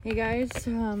Hey guys,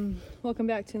 welcome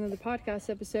back to another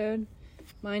podcast episode.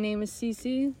 My name is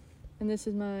Cece, and this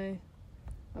is my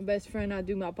best friend I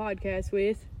do my podcast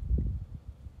with.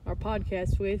 Our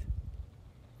podcast with.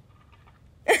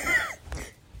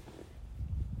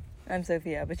 I'm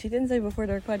Sophia, but she didn't say Before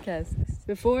Dark Podcast.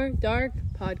 Before Dark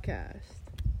Podcast.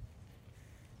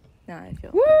 Nah, I feel.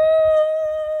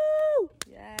 Woo!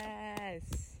 Yes.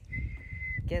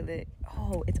 Get lit.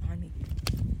 Oh, it's on me.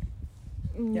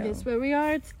 Guess where we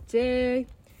are today?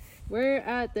 We're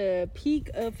at the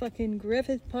peak of fucking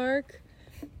Griffith Park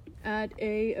at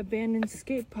a abandoned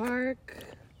skate park.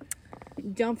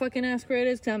 Don't fucking ask where it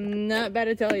is, because I'm not about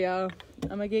to tell y'all.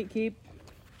 I'm a gatekeep.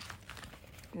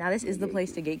 Now this is the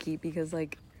place to gatekeep because,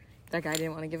 like, that guy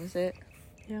didn't want to give us it.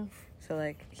 Yeah. So,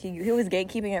 like, he was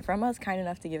gatekeeping it from us, kind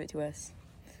enough to give it to us.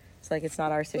 So, like, it's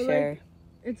not ours to But, share. like,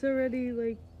 it's already,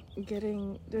 like,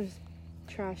 there's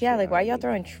trash. Yeah, like, why y'all already.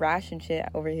 throwing trash and shit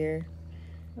over here?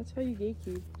 That's how you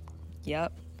gatekeep.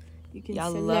 Yep. You can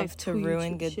Y'all send love that to tweet ruin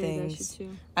and good share that things. shit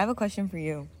too. I have a question for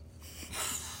you.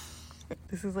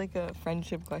 This is like a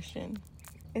friendship question.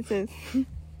 It says,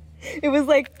 it was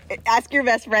like, ask your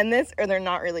best friend this, or they're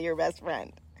not really your best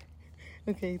friend.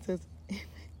 Okay, it says,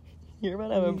 you're about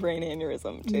to have a brain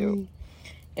aneurysm too.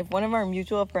 If one of our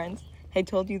mutual friends had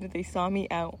told you that they saw me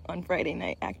out on Friday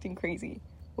night acting crazy,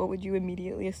 what would you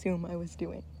immediately assume I was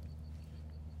doing?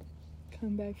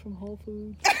 Come back from Whole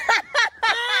Foods. Yo!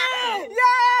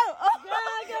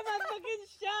 I got my fucking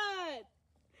shot.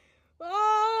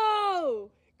 Oh,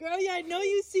 girl, yeah, I know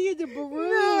you see the Baroos.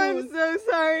 No, I'm so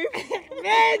sorry.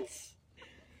 Bitch.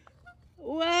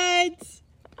 What?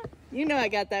 You know I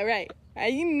got that right.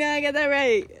 You know I got that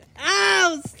right.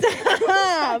 Ow,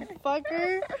 stop,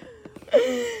 fucker.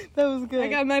 That was good. I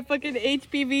got my fucking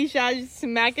HPV shot just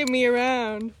smacking me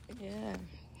around. Yeah.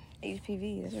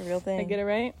 HPV, that's a real thing. Did I get it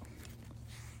right?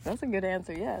 That's a good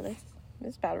answer. Yeah,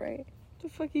 that's about right. What the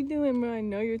fuck you doing, bro? I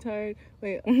know you're tired.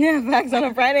 Wait. Yeah, facts on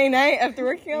a Friday night after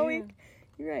working all Yeah. week.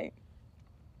 You're right.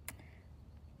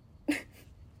 That's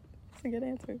a good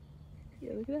answer.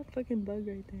 Yeah, look at that fucking bug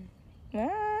right there.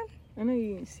 Ah. I know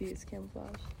you didn't see it's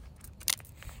camouflage.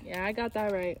 Yeah, I got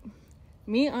that right.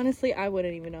 Me, honestly, I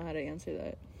wouldn't even know how to answer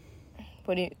that.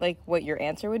 What do you like? What your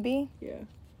answer would be? Yeah.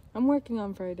 I'm working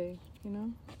on Friday, you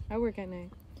know? I work at night.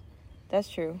 That's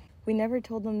true. We never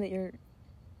told them that you're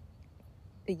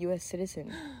a U.S.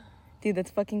 citizen. Dude, that's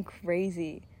fucking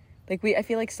crazy. Like, I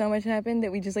feel like so much happened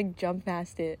that we just, like, jumped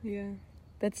past it. Yeah.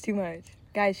 That's too much.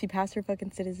 Guys, she passed her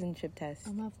fucking citizenship test.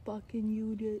 I'm a fucking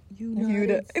United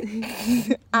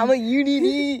I'm a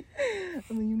UDD.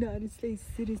 I'm a United States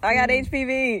citizen. I got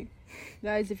HPV.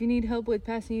 Guys, if you need help with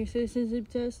passing your citizenship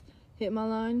test, hit my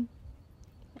line.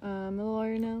 I'm a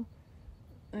lawyer now.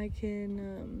 I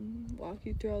can walk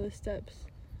you through all the steps.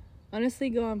 Honestly,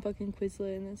 go on fucking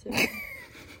Quizlet and that's it.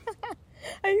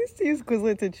 I used to use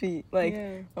Quizlet to cheat, like,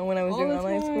 Yeah. when I was All doing the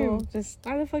online school. time. Just,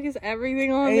 Why the fuck is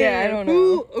everything on Yeah, there? I don't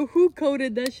know. Who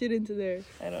coded that shit into there?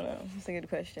 I don't know. It's a good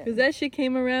question. Because that shit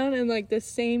came around in, like, the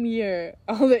same year.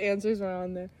 All the answers were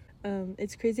on there.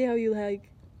 It's crazy how you, like,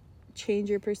 change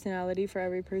your personality for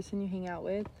every person you hang out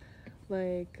with.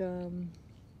 Like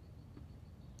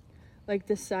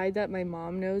the side that my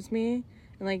mom knows me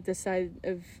and, like, the side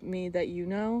of me that you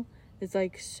know is,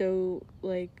 like, so,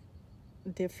 like,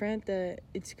 different that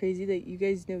it's crazy that you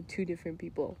guys know two different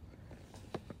people.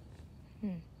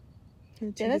 Yeah, Two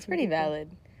that's different pretty people. valid.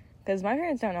 Because my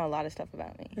parents don't know a lot of stuff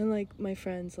about me. And, like, my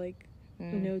friends, like,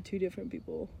 know two different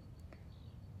people.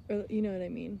 Or, you know what I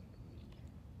mean?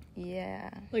 Yeah.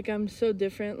 Like, I'm so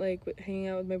different, like, hanging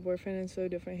out with my boyfriend and so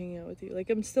different hanging out with you. Like,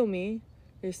 I'm still me.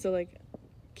 There's still, like,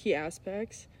 key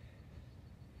aspects.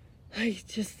 Like,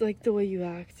 just, like, the way you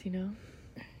act, you know?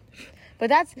 But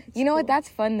that's, you know cool. what, that's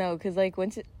fun, though. Because, like,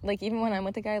 even when I'm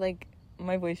with a guy, like,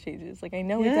 my voice changes. Like, I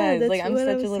know Yeah, it does. that's Like, I'm what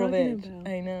I such a was little talking bitch.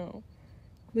 about. I know.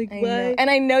 Like, I what? know. And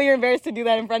I know you're embarrassed to do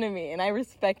that in front of me. And I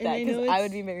respect And that. I Because know I it's-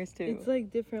 would be embarrassed, too. It's,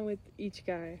 like, different with each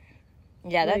guy.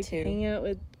 Yeah, that, Like, too. hanging out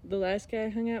with the last guy I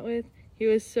hung out with, he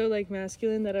was so, like,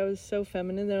 masculine that I was so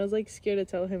feminine that I was, like, scared to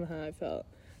tell him how I felt.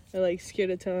 Or, like, scared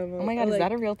to tell him. Oh, my God, or, is like,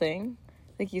 that a real thing?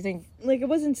 Like, you think... Like, I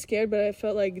wasn't scared, but I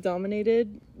felt, like,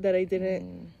 dominated, that I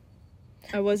didn't...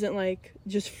 I wasn't, like,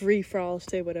 just free for all,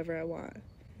 say whatever I want.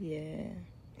 Yeah.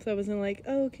 So I wasn't like,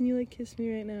 oh, can you, like, kiss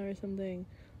me right now or something?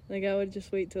 Like, I would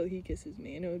just wait till he kisses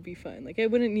me, and it would be fine. Like, I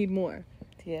wouldn't need more.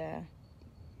 Yeah.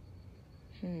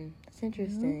 That's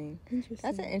interesting. Interesting.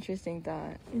 That's an interesting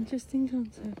thought. Interesting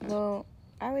concept. Well,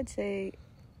 I would say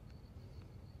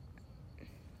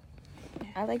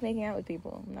I like making out with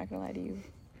people. I'm not gonna lie to you.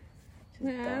 Just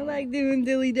I don't. like doing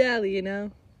dilly-dally, you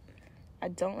know? I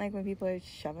don't like when people are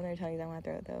shoving their tongues down my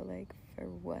throat, though. Like, or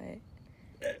what?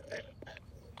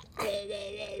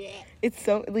 It's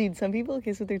so, dude, some people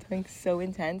kiss with their tongue so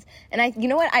intense. And you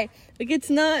know what? It's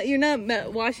not, you're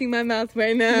not washing my mouth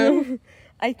right now.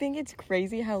 I think it's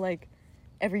crazy how, like,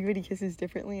 everybody kisses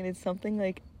differently, and it's something,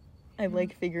 like, I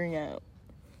like figuring out.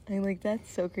 I'm like,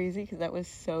 that's so crazy, because that was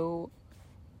so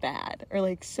bad, or,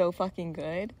 like, so fucking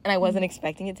good, and I wasn't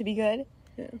expecting it to be good.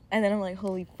 Yeah. And then I'm like,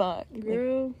 holy fuck.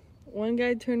 Girl, like, one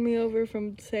guy turned me over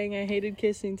from saying I hated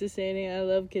kissing to saying I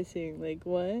love kissing. Like,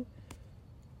 what?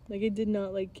 Like, I did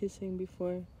not like kissing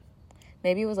before.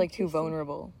 Maybe it was, like, too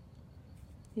vulnerable.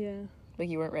 Yeah. Like,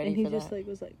 you weren't ready for that. And he just, like,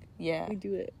 was like, yeah, we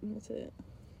do it, and that's it.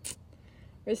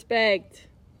 Respect.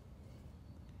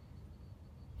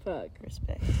 Fuck.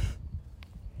 Respect.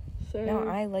 So, no,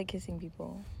 I like kissing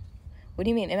people. What do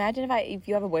you mean? Imagine if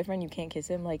you have a boyfriend, you can't kiss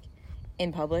him, like,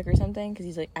 in public or something, because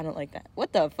he's like, I don't like that.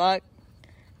 What the fuck?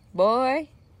 Boy,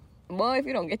 if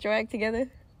you don't get your act together.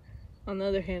 On the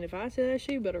other hand, if I say that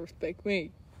shit, you better respect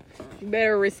me. You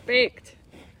better respect.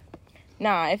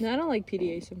 Nah, I don't like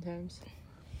PDA sometimes.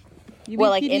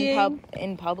 Well, like,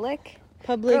 in public?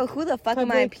 Public. Girl, who the fuck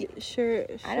am I? Sure.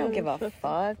 I don't give a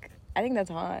fuck. I think that's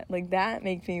hot. Like, that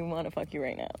makes me want to fuck you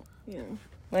right now. Yeah.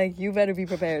 Like, you better be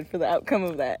prepared for the outcome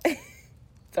of that.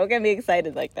 Don't get me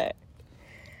excited like that.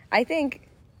 I think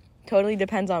totally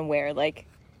depends on where. Like,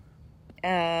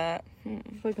 fucking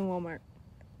Walmart.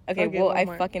 Okay, well,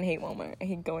 Walmart. I fucking hate Walmart. I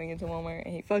hate going into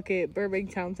Walmart. Fuck it,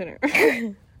 Burbank Town Center.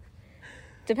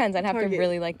 Depends. I'd have to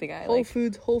really like the guy. Whole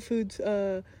Foods,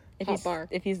 hot bar.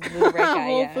 If he's the right guy,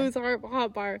 Whole Foods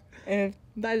hot bar.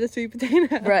 Buy the sweet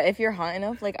potato. Bruh, if you're hot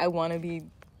enough, like, I want to be...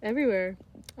 everywhere.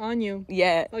 On you.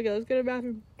 Yeah. Okay, let's go to the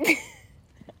bathroom.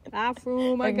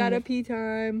 Bathroom, I gotta pee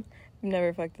time. I've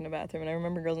never fucked in a bathroom, and I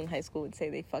remember girls in high school would say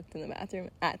they fucked in the bathroom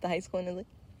at the high school, and they're like,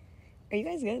 are you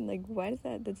guys good? Like, why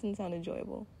that doesn't sound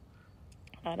enjoyable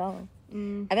at all.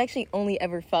 I've actually only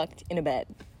ever fucked in a bed.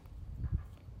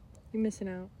 You're missing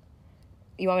out.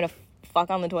 You want me to fuck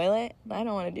on the toilet? I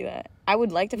don't want to do that. I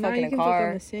would like to fuck in a car. Fuck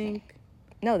on the sink.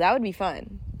 No, that would be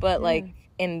fun, but like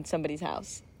in somebody's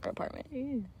house or apartment.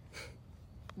 Yeah.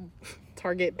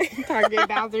 Target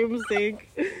bathroom sink.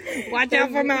 Watch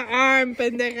out for my arm,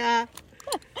 pendeja.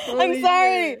 I'm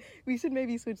sorry. Shit. We should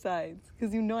maybe switch sides,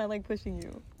 because you know I like pushing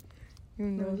you. You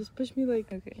know. No, just push me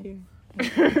like okay.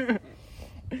 Here.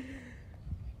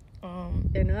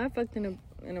 Yeah, no, I fucked in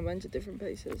a bunch of different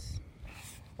places.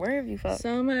 Where have you fucked?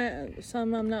 Some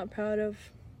I'm not proud of.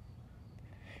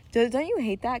 Don't you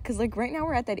hate that? Because like right now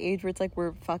we're at that age where it's like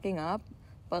we're fucking up,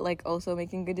 but like also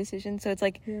making good decisions. So it's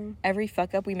like every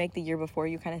fuck up we make the year before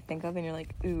you kind of think of, and you're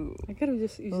like, ooh. I could have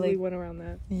just easily went around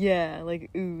that. Yeah, like,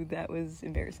 ooh, that was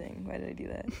embarrassing. Why did I do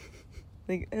that?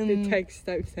 Like the text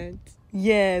I sent.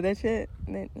 Yeah, that shit.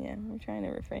 Yeah, we're trying to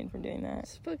refrain from doing that.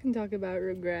 Let's fucking talk about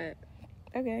regret.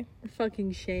 Okay. Or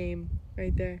fucking shame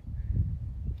right there.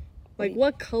 Like,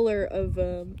 what color of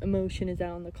emotion is that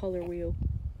on the color wheel?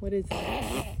 What is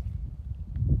that?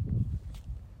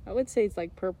 I would say it's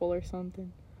like purple or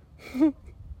something.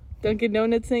 Dunkin'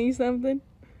 Donuts sent you something?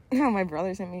 No, my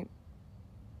brother sent me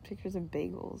pictures of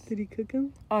bagels. Did he cook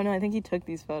them? Oh, no, I think he took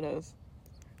these photos.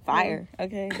 Fire.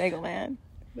 Okay, bagel man.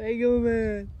 Bagel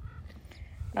man.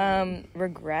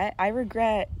 Regret. I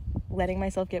regret letting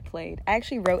myself get played. I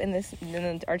actually wrote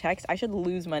in our text, I should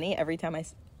lose money every time I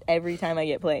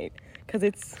get played, because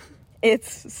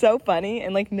it's so funny,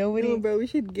 and like nobody. No, bro, we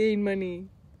should gain money.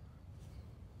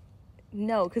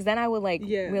 No, because then I would like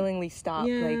willingly stop.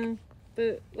 Yeah, like,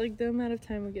 but like the amount of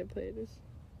time we get played is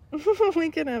we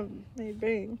could have made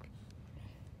bank.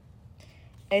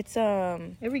 It's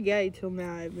every guy till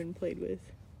now I've been played with.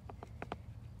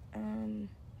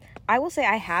 I will say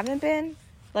I haven't been.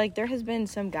 Like, there has been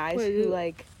some guys who,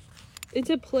 like... It's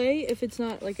a play if it's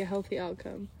not, like, a healthy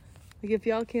outcome. Like, if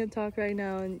y'all can't talk right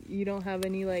now and you don't have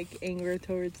any, like, anger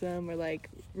towards them or, like,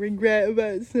 regret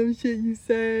about some shit you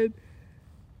said.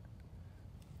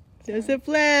 Just a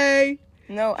play.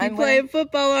 No, I'm playing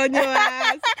football on your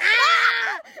ass. Yo,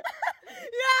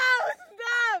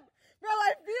 stop! Bro,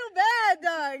 I feel bad,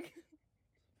 dog.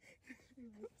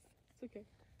 It's okay.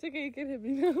 It's okay, you can hit me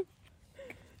now.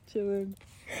 Chilling.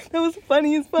 That was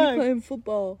funny as fuck. You playing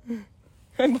football.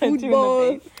 I'm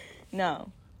football.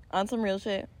 No. On some real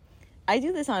shit. I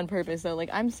do this on purpose, though. Like,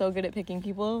 I'm so good at picking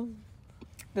people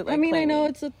that, like, I mean, I know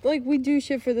it's, like, we do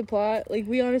shit for the plot. Like,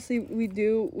 we honestly, we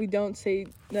don't say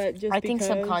that just because. I think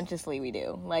subconsciously we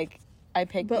do. Like, I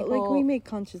pick people. But, like, we make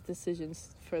conscious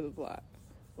decisions for the plot.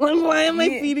 Like, why am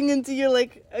I feeding into your,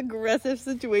 like, aggressive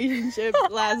situationship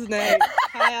last night?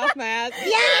 High off my ass.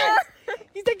 Yes!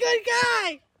 He's a good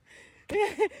guy!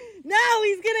 Now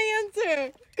he's gonna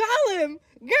answer. Call him,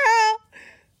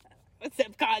 girl.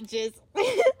 Subconscious.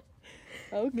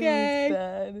 Okay.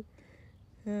 That's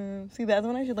bad. See, that's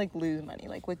when I should, like, lose money.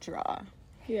 Like, withdraw.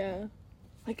 Yeah.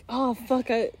 Like, oh, fuck.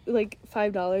 I like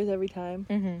 $5 every time.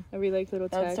 Mm-hmm. Every, like, little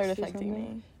text. That would start affecting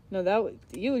me. No,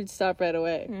 you would stop right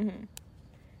away. Mm-hmm.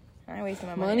 I wasted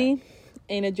my money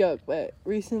ain't a joke, but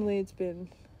recently it's been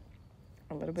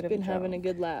a little bit of been having a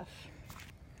good laugh.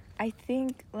 I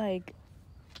think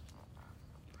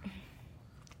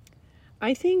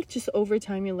just over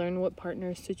time you learn what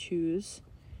partners to choose,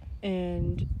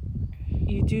 and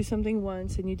you do something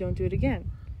once and you don't do it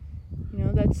again. You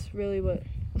know, that's really what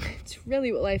it's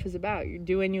really what life is about. You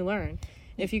do and you learn.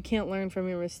 If you can't learn from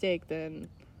your mistake, then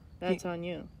that's on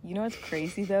you. You know what's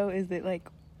crazy though is that, like,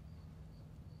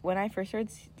 when I first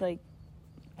started, like,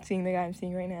 seeing the guy I'm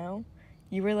seeing right now,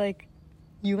 you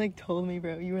told me,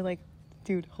 bro. You were like,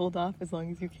 dude, hold off as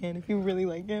long as you can. If you really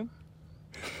like him,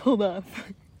 hold off.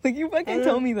 Like, you fucking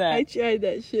told me that. I tried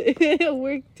that shit.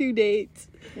 Work 2 dates.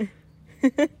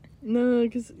 No,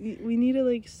 because we need to,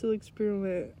 like, still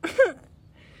experiment.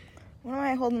 Why am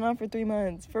I holding on for 3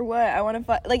 months? For what? I want to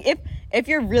fuck. Like, if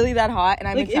you're really that hot and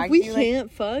I'm like, attracted to you, if we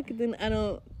can't fuck, then I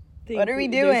don't think what are we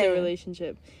doing? There's a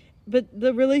relationship. But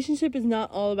the relationship is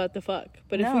not all about the fuck.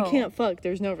 But if we can't fuck,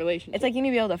 there's no relationship. It's like you need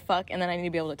to be able to fuck, and then I need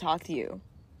to be able to talk to you.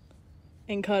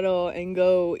 And cuddle, and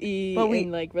go eat,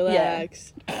 and, like,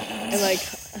 relax. Yeah. And, like,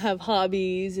 have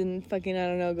hobbies, and fucking, I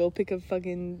don't know, go pick a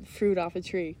fucking fruit off a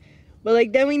tree. But,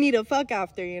 like, then we need a fuck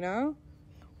after, you know?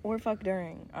 Or fuck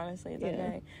during, honestly, that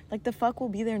day. Like, the fuck will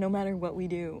be there no matter what we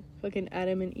do. Fucking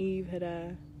Adam and Eve had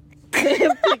I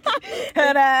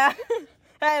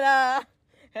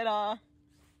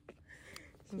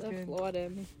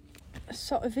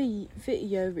saw a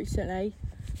video recently.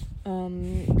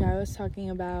 Guy was talking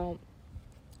about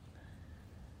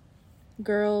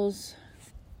girls,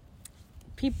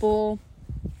 people,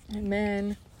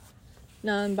 men,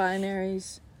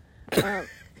 non-binaries,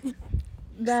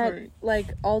 that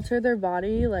like alter their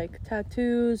body, like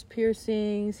tattoos,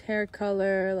 piercings, hair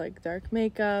color, like dark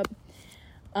makeup.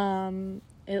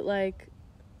 It like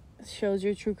shows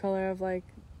your true color of like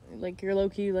you're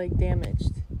low-key like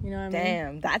damaged. You know what I mean?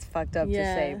 Damn, that's fucked up to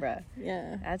say, bruh.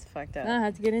 Yeah. That's fucked up. I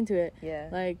had to get into it. Yeah.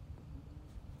 Like,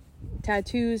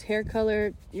 tattoos, hair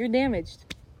color, you're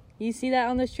damaged. You see that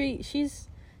on the street, she's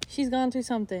gone through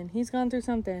something. He's gone through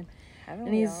something.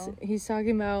 And he's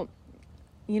talking about,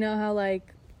 you know how,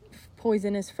 like,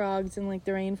 poisonous frogs in, like,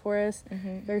 the rainforest,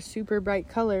 they're super bright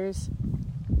colors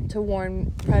to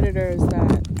warn predators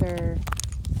that they're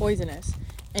poisonous.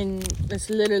 And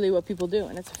that's literally what people do,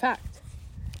 and it's a fact.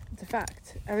 It's a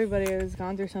fact. Everybody has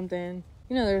gone through something.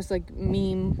 You know, there's like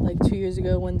meme like 2 years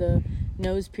ago when the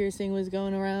nose piercing was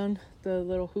going around, the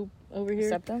little hoop over here.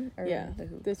 Septum? Or yeah, the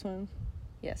hoop? This one.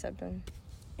 Yeah, septum.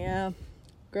 Yeah.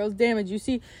 Girl's damaged.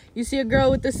 You see a girl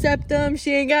with the septum,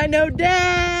 she ain't got no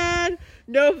dad.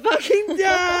 No fucking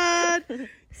dad.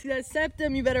 See that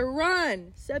septum, you better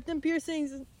run. Septum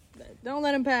piercings, don't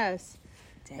let them pass.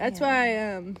 Damn. That's why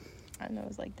I didn't know it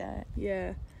was like that.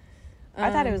 Yeah. I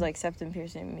thought it was like septum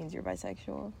piercing means you're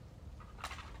bisexual.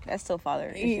 That's still father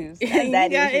issues. That's you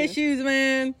got issues,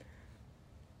 man.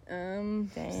 Damn.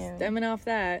 Stemming off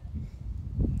that.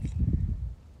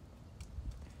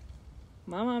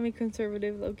 My mommy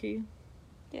conservative, low-key.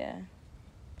 Yeah.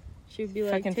 She'd be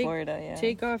like, Florida, yeah.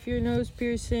 Take off your nose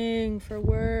piercing for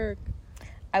work.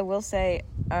 I will say,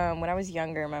 when I was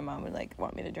younger, my mom would, like,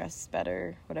 want me to dress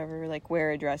better, whatever, like,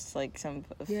 wear a dress, like, some,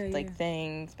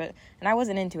 things, and I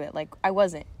wasn't into it, like, I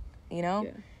wasn't, you know?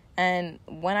 Yeah. And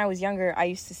when I was younger, I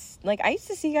used to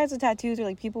see guys with tattoos, or,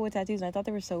 like, people with tattoos, and I thought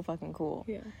they were so fucking cool.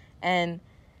 Yeah. And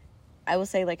I will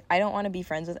say, like, I don't want to be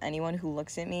friends with anyone who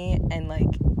looks at me, and,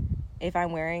 like, if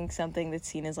I'm wearing something that's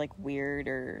seen as, like, weird,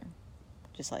 or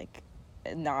just, like,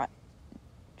 not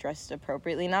dressed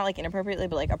appropriately, not like inappropriately,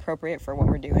 but like appropriate for what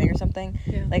we're doing or something.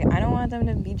 Yeah. Like, I don't want them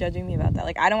to be judging me about that.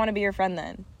 Like, I don't want to be your friend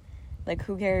then. Like,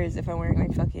 who cares if I'm wearing my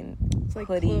fucking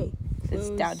hoodie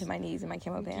that's down to my knees and my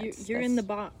camo pants? You're in the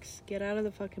box. Get out of the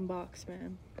fucking box,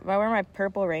 man. If I wear my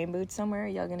purple rain boots somewhere,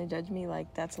 y'all gonna judge me?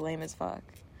 Like, that's lame as fuck.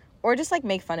 Or just like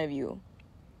make fun of you.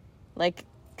 Like,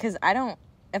 cause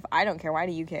if I don't care, why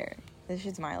do you care? This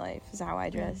shit's my life. This is how I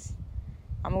dress.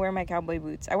 I'm gonna wear my cowboy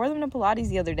boots. I wore them to Pilates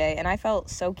the other day, and I felt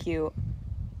so cute.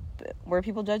 But were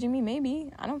people judging me?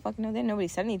 Maybe. I don't fucking know. Nobody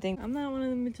said anything. I'm not one of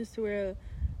them bitches to wear a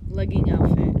legging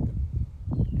outfit.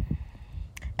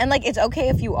 And, like, it's okay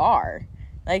if you are.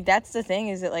 Like, that's the thing,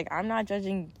 is that, like, I'm not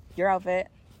judging your outfit,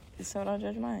 so don't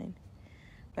judge mine.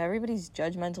 But everybody's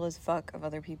judgmental as fuck of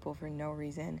other people for no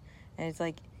reason. And it's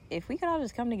like, if we could all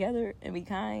just come together and be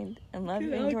kind and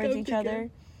loving towards each other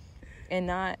and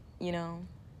not, you know,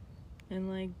 and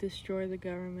like destroy the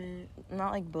government.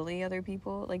 Not like bully other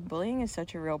people. Like bullying is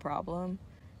such a real problem,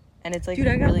 and it's like dude,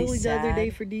 I got really bullied sad. the other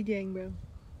day for DJing, bro.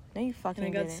 No, you fucking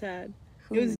and I got didn't. sad.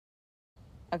 Who? It was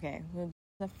okay. Well,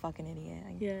 a fucking idiot.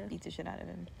 Yeah. Beat the shit out of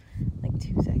him. Like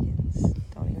 2 seconds.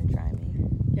 Don't even try me.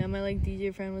 Yeah, my like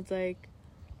DJ friend was like,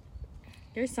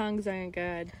 "Your songs aren't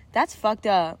good." That's fucked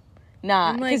up.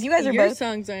 Nah, because like, you guys are your both.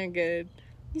 songs aren't good.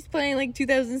 He's playing like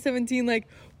 2017, like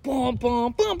bum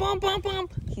bum bum bum bum bum.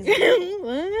 He's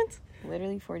what?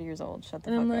 Literally 40 years old. Shut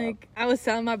the and fuck I'm like, I was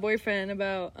telling my boyfriend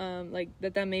about like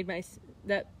that made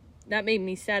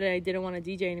me sad and I didn't want to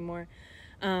DJ anymore.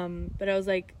 But I was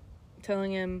like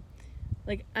telling him,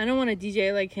 like, I don't want to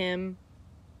DJ like him,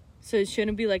 so it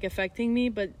shouldn't be like affecting me,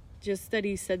 but just that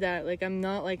he said that, like, I'm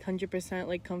not like 100%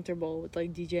 like comfortable with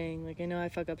like DJing. Like, I know I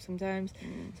fuck up sometimes.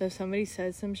 So if somebody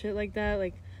says some shit like that,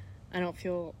 like, I don't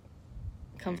feel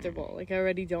comfortable. Like, I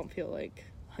already don't feel like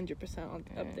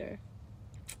 100% up there.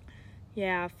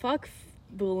 Yeah, fuck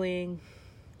bullying.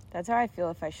 That's how I feel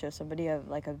if I show somebody a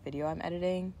video I'm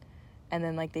editing, and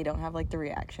then like they don't have like the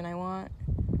reaction I want.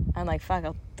 I'm like, fuck,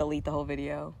 I'll delete the whole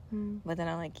video. But then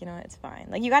I'm like, you know what, it's fine.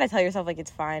 Like, you gotta tell yourself, like,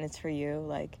 it's fine, it's for you.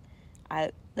 Like,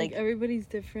 like everybody's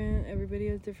different. Everybody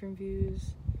has different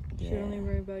views. You should Yeah. only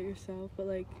worry about yourself. But,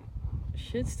 like,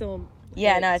 shit still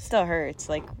Yeah, hurts. no, it still hurts.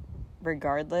 Like,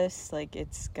 regardless, like,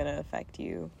 it's gonna affect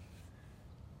you.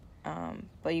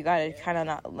 But you gotta kind of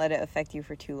not let it affect you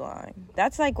for too long.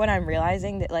 That's, like, when I'm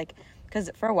realizing that, like, because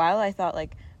for a while I thought,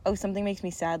 like, oh, something makes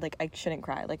me sad, like, I shouldn't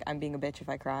cry. Like, I'm being a bitch if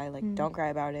I cry. Like, don't cry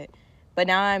about it. But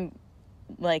now I'm,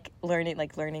 like,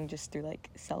 learning just through, like,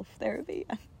 self-therapy.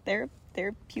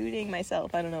 Therapeuting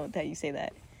myself. I don't know how you say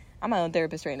that. I'm my own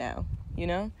therapist right now, you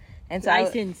know? And so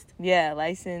licensed.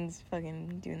 Licensed,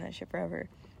 fucking doing that shit forever.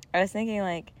 I was thinking,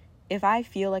 like, if I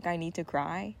feel like I need to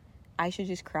cry, I should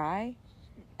just cry,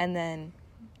 and then,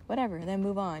 whatever, then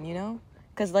move on, you know?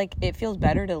 Because, like, it feels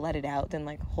better to let it out than,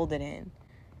 like, hold it in.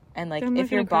 And, like, I'm not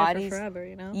if your gonna cry body's... for forever,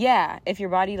 you know? Yeah, if your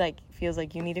body, like, feels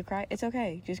like you need to cry, it's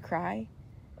okay. Just cry,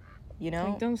 you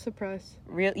know? Like, don't suppress.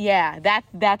 Yeah,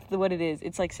 that's what it is.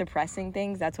 It's, like, suppressing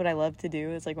things. That's what I love to do.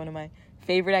 It's, like, one of my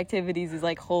favorite activities is,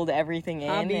 like, hold everything in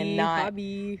and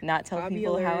not tell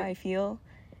people how I feel.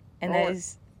 And that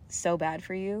is so bad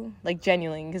for you. Like,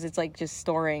 genuinely, because it's, like, just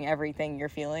storing everything you're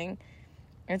feeling.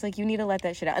 And it's like, you need to let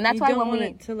that shit out. And that's why you don't want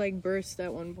it to, like, burst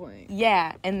at one point.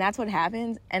 Yeah, and that's what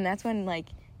happens. And that's when, like,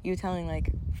 you telling,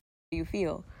 like, you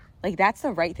feel. Like, that's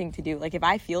the right thing to do. Like, if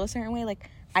I feel a certain way, like,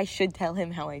 I should tell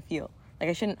him how I feel. Like,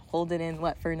 I shouldn't hold it in,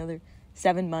 for another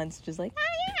 7 months, just like,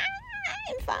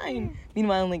 I'm fine.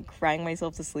 Meanwhile, I'm, like, crying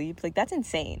myself to sleep. Like, that's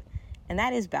insane. And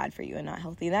that is bad for you and not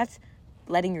healthy. That's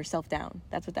letting yourself down.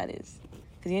 That's what that is.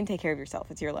 Because you didn't take care of yourself.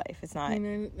 It's your life. It's not... I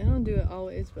mean, I don't do it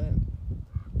always, but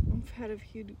I've had a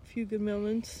few good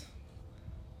moments.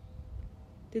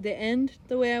 Did they end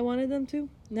the way I wanted them to?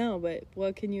 No, but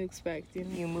what can you expect, you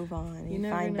know? You move on. You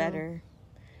never find know. better.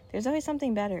 There's always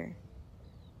something better.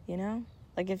 You know?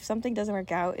 Like, if something doesn't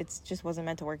work out, it just wasn't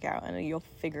meant to work out, and you'll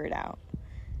figure it out.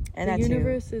 And the that's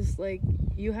universe is, like,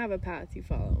 you have a path you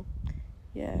follow.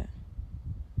 Yeah.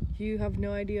 You have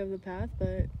no idea of the path,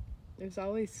 but there's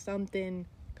always something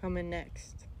coming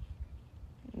next.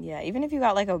 Yeah, even if you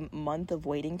got, like, a month of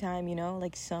waiting time, you know?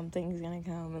 Like, something's gonna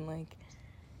come, and, like,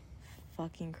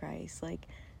 fucking Christ. Like,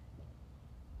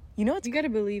 you know, you gotta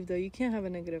believe, though. You can't have a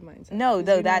negative mindset. No,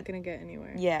 though, you're not gonna get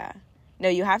anywhere. Yeah. No,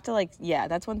 you have to, like, yeah,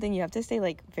 that's one thing. You have to stay,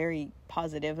 like, very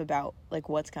positive about, like,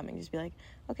 what's coming. Just be like,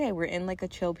 okay, we're in, like, a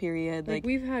chill period. Like,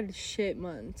 we've had shit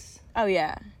months. Oh,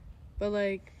 yeah. But,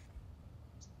 like,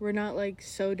 we're not, like,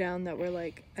 so down that we're,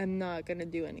 like, I'm not gonna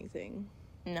do anything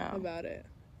about it.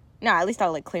 No, at least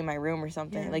I'll, like, clean my room or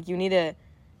something. Yeah. Like, you need to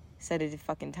set a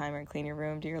fucking timer and clean your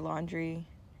room, do your laundry.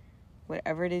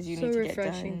 Whatever it is you need to get done. So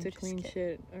refreshing to clean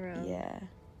shit around. Yeah.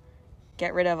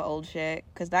 Get rid of old shit,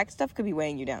 because that stuff could be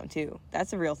weighing you down too.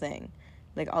 That's the real thing.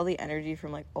 Like, all the energy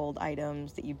from, like, old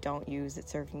items that you don't use that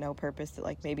serve no purpose, that,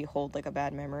 like, maybe hold, like, a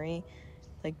bad memory,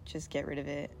 like, just get rid of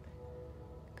it,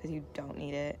 because you don't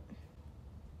need it.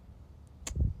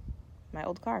 My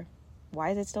old car,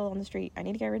 why is it still on the street? I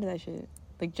need to get rid of that shit.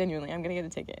 Like, genuinely, I'm gonna get a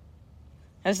ticket.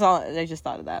 I just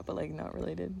thought of that, but, like, not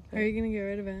related. How are you gonna get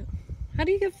rid of it? How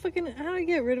do you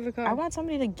get rid of a car? I want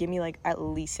somebody to give me, like, at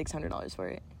least $600 for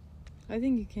it. I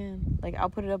think you can. Like, I'll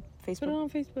put it up Facebook. Put it on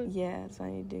Facebook. Yeah, that's what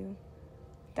I need to do.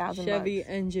 $1,000. Chevy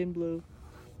engine blew.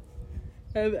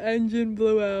 Engine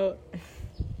blew out.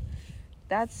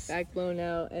 That's... Back blown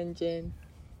out engine.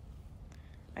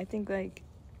 I think, like...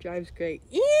 Drives great.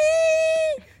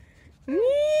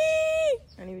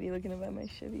 Anybody looking about my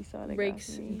Chevy saw it.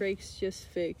 Brakes just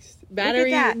fixed.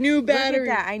 Battery, new battery. Look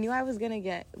at that. I knew I was gonna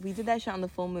get. We did that shot on the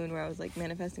full moon where I was like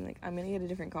manifesting, like I'm gonna get a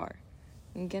different car.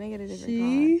 I'm gonna get a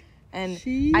different car.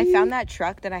 And I found that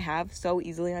truck that I have so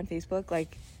easily on Facebook,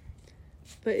 like.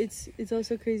 But it's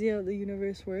also crazy how the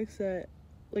universe works. That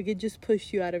like it just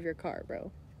pushed you out of your car,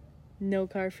 bro. No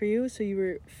car for you, so you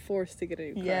were forced to get a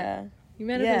new car. Yeah. You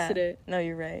manifested it. No,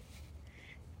 you're right.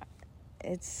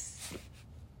 It's.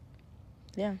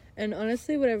 Yeah. And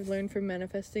honestly, what I've learned from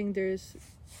manifesting, there's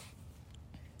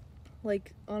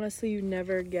like honestly you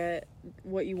never get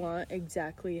what you want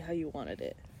exactly how you wanted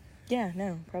it. Yeah,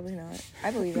 no, probably not.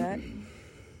 I believe that.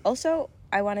 Also,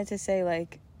 I wanted to say,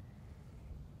 like,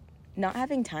 not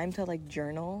having time to like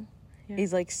journal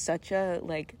is like such a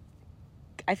like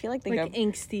I feel like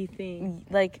angsty thing.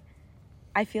 Like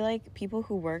I feel like people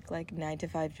who work like 9 to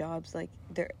 5 jobs, like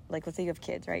they're like, let's say you have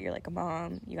kids, right? You're like a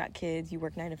mom, you got kids, you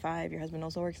work 9 to 5, your husband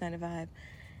also works 9 to 5.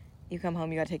 You come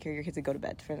home, you gotta take care of your kids and go to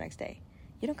bed for the next day.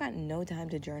 You don't got no time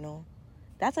to journal.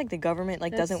 That's like the government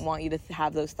like doesn't want you to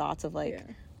have those thoughts of like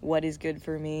what is good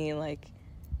for me, like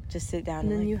just sit down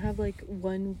and then like, you have like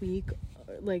 1 week,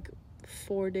 like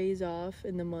 4 days off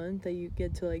in the month that you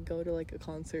get to like go to like a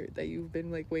concert that you've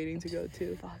been like waiting to go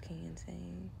to. Fucking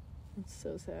insane. It's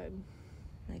so sad.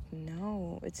 Like,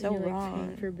 no, it's and so you're, wrong. like,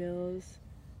 paying for bills,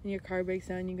 and your car breaks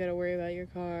down, you gotta worry about your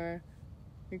car.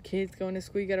 Your kids going to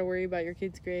school, you gotta worry about your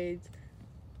kids' grades.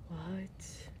 What?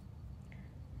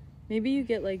 Maybe you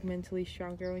get like mentally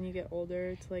stronger when you get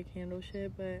older to like handle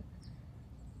shit, but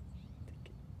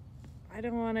I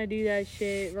don't want to do that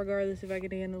shit regardless if I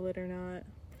can handle it or not.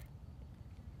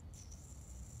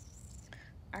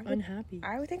 Unhappy.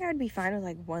 I would think I would be fine with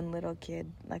like one little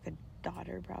kid, like a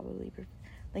daughter probably.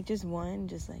 Like just one,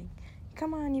 just like,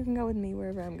 come on, you can go with me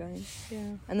wherever I'm going.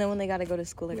 Yeah. And then when they gotta go to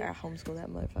school, like I homeschool that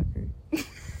motherfucker.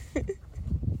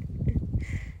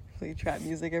 Play trap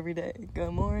music every day.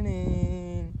 Good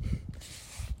morning.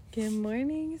 Good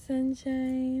morning,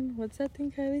 sunshine. What's that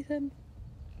thing Kylie said?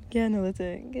 Yeah, no, that's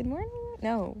it. Good morning.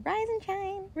 No, rise and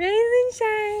shine. Rise and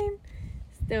shine.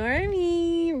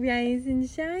 Stormy, rise and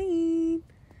shine.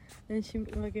 And she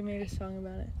fucking made a song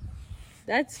about it.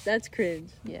 That's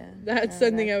cringe. Yeah. That's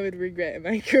something I would regret in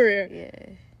my career.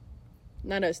 Yeah.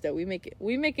 Not us though. We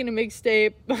making a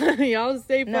mixtape. Y'all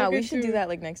stay focused. No, we should do that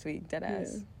like next week.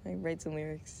 Deadass. Like write some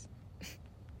lyrics.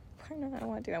 Why not? I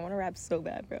want to. I want to rap so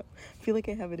bad, bro. I feel like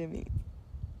I have it in me.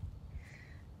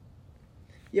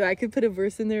 Yo, I could put a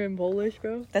verse in there in Polish,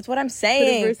 bro. That's what I'm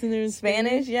saying. Put a verse in there in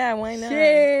Spanish? Yeah, why not?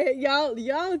 Shit,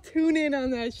 y'all tune in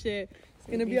on that shit. It's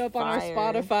gonna be up on our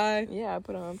Spotify. Yeah, I'll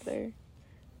put it up there.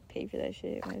 Pay for that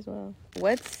shit, might as well.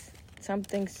 What's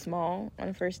something small on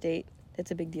a first date that's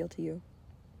a big deal to you?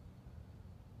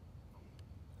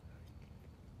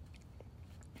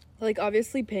 Like,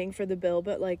 obviously paying for the bill,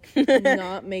 but, like,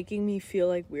 not making me feel,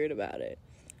 like, weird about it.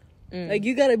 Like,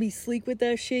 you gotta be sleek with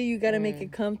that shit. You gotta make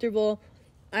it comfortable.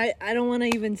 I don't want to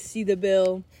even see the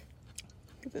bill.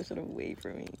 Get that shit away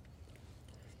from me.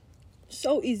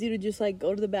 So easy to just, like,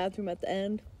 go to the bathroom at the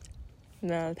end.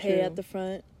 No, pay at the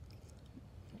front.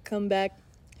 Come back.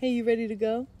 Hey, you ready to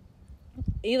go?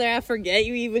 Either I forget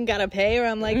you even gotta pay, or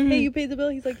I'm like, hey, you paid the bill?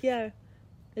 He's like, yeah.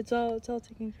 It's all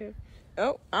taken care of.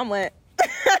 Oh, I'm wet.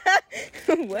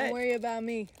 What? Don't worry about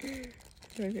me.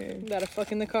 Okay. Gotta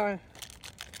fuck in the car.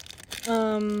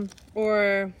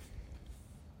 Or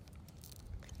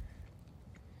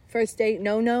first date,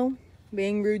 no.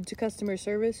 Being rude to customer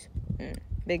service.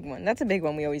 Big one. That's a big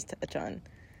one we always touch on.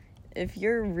 If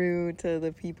you're rude to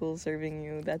the people serving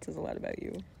you, that says a lot about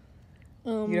you.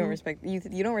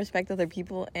 You don't respect other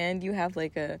people, and you have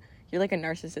like you're like a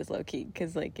narcissist low key,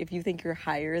 because like if you think you're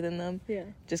higher than them,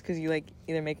 just because you like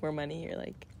either make more money or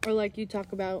like, or like you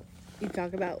talk about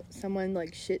someone,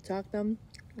 like shit talk them.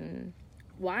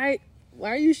 Why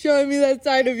are you showing me that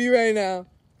side of you right now?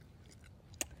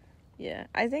 Yeah,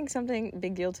 I think something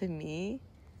big deal to me.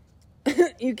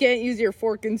 You can't use your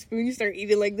fork and spoon. You start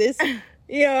eating like this.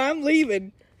 Yeah, I'm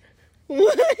leaving.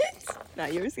 What? Nah,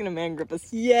 you ever seen a man grip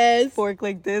a fork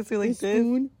like this or like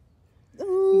spoon? This?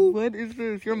 Ooh. What is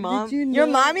this? Your mom? Your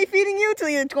mommy feeding you till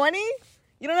you're 20?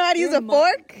 You don't know how to use a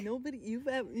fork? Nobody.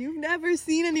 You've never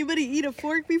seen anybody eat a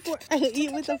fork before?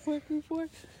 Eat with a fork before?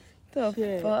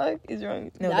 The fuck is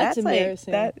wrong? No, that's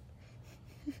embarrassing. Like,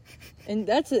 and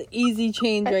that's an easy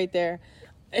change right there.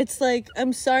 It's like,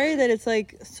 I'm sorry that it's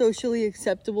like socially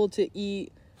acceptable to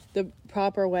eat the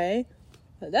proper way.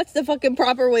 That's the fucking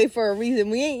proper way for a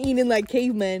reason. We ain't eating like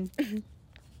cavemen.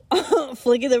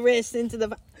 Flicking the wrist into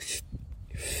the...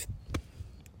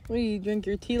 What, do you drink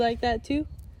your tea like that too?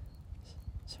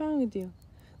 What's wrong with you?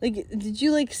 Like, did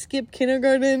you like skip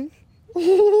kindergarten?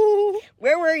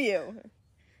 Where were you?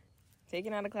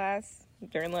 Taken out of class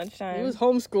during lunchtime? He was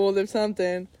homeschooled or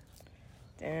something.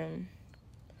 Damn.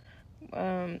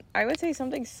 I would say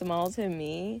something small to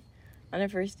me on a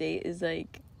first date is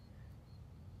like,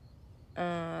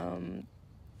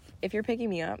 if you're picking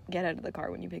me up, get out of the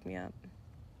car when you pick me up.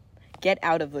 Get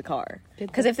out of the car.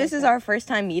 Because if this is our first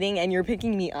time meeting and you're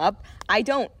picking me up, I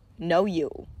don't know you.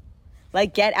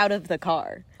 Like, get out of the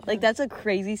car. Like, that's a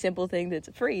crazy simple thing that's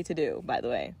free to do, by the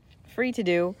way. Free to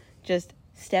do. Just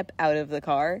step out of the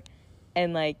car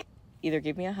and, like, either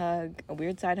give me a hug, a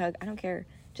weird side hug. I don't care.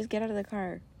 Just get out of the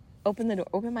car. Open the door.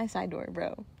 Open my side door,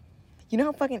 bro. You know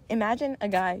how fucking... Imagine a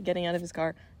guy getting out of his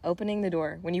car, opening the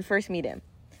door when you first meet him.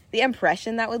 The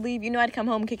impression that would leave. You know I'd come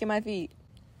home kicking my feet.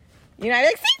 You know I'd be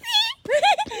like, Cece! Cece,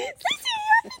 you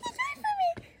opened the door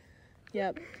for me!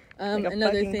 Yep. Like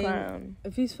another thing, clown.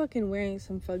 if he's fucking wearing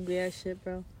some fugly ass shit,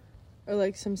 bro, or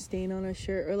like some stain on a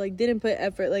shirt, or like didn't put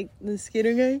effort, like the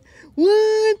skater guy,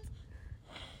 what?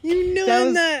 You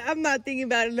know I'm not thinking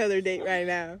about another date right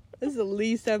now. That's the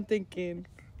least I'm thinking.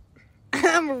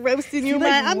 I'm roasting you,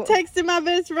 man. I'm texting my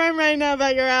best friend right now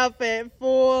about your outfit.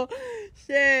 Full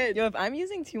shit. Yo, if I'm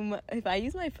using if I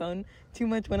use my phone too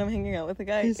much when I'm hanging out with a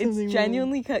guy, it's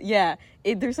genuinely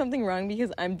there's something wrong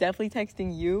because I'm definitely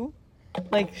texting you.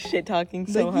 Like, shit-talking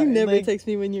so hard. You never text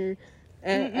me when you're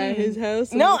at his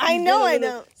house. So no, I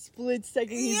know. Split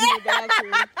second he's in the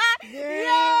bathroom.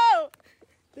 Yo!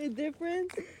 The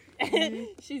difference?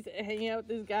 She's hanging out with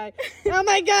this guy. Oh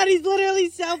my god, he's literally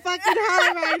so fucking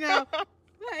hot right now.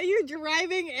 You're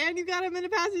driving and you got him in the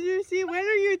passenger seat. When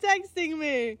are you texting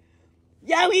me?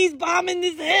 Yo, he's bombing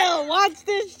this hill. Watch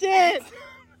this shit.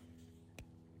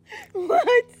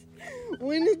 What?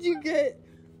 When did you get...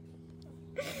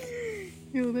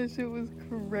 Yo, that shit was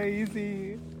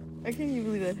crazy. I can't even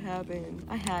believe that happened.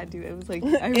 I had to. It was like...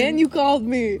 and you called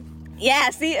me. Yeah,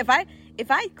 see, if I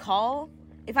make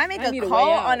a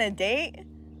call on a date...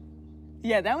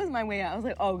 Yeah, that was my way out. I was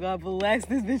like, oh, God, bless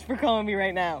this bitch for calling me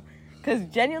right now. Because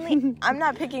genuinely, I'm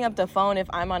not picking up the phone if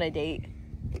I'm on a date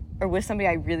or with somebody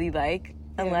I really like,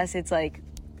 unless it's like...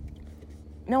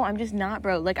 No, I'm just not,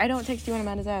 bro. Like, I don't text you when I'm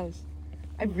at his house.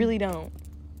 I really don't.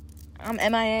 I'm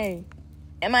MIA.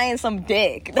 MIA and some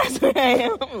dick. That's where I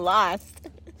am. I'm lost.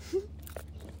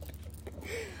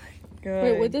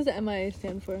 Wait, what does MIA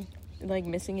stand for? Like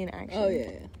missing in action. Oh,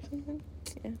 yeah.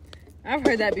 Yeah. I've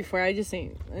heard that before. I just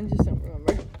don't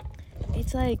remember.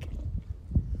 It's like...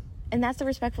 And that's the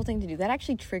respectful thing to do. That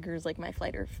actually triggers, like, my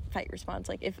flight or fight response.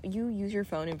 Like, if you use your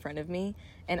phone in front of me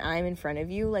and I'm in front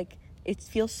of you, like... It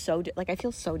feels so, I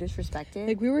feel so disrespected.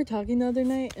 Like, we were talking the other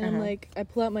night, and I'm like, I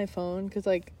pull out my phone, because,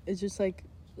 like, it's just, like,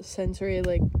 sensory,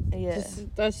 like,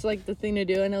 that's, like, the thing to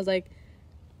do, and I was like,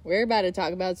 we're about to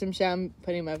talk about some shit, I'm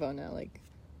putting my phone down, like,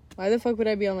 why the fuck would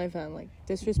I be on my phone? Like,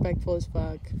 disrespectful as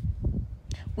fuck.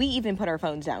 We even put our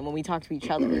phones down when we talk to each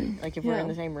other, like, if we're in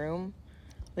the same room.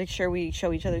 Like, sure, we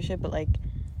show each other shit, but, like,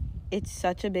 it's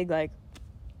such a big, like...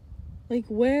 Like,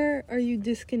 where are you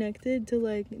disconnected to,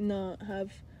 like, not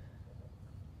have...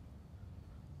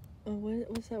 Oh,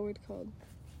 what's that word called?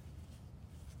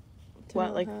 To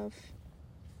what, like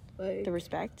the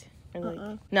respect? Or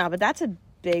like, no, but that's a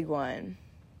big one.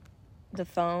 The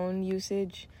phone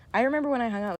usage. I remember when I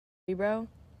hung out with you, bro.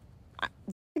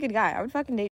 He's a good guy. I would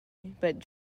fucking date you, but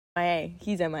MIA.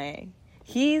 He's MIA.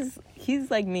 He's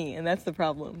like me, and that's the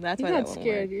problem. That's why I won't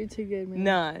scared. work. You're too good, man.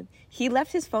 Nah, he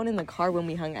left his phone in the car when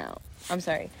we hung out. I'm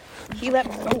sorry. He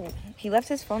left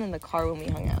his phone in the car when we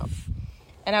hung out.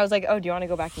 And I was like, oh, do you want to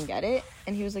go back and get it?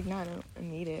 And he was like, no, I don't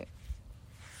need it.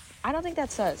 I don't think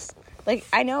that's sus. Like,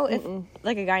 I know if,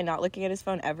 like, a guy not looking at his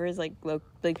phone ever is, like,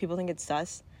 people think it's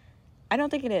sus. I don't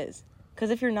think it is.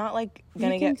 Because if you're not, like,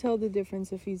 gonna You can tell the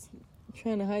difference if he's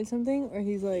trying to hide something or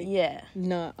he's, like,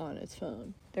 not on his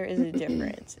phone. There is a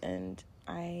difference, and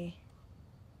I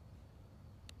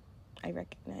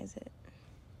recognize it.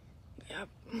 Yep.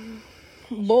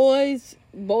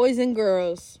 Boys and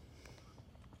girls.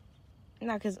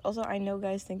 No, because also I know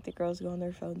guys think that girls go on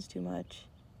their phones too much.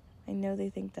 I know they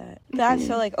think that. That's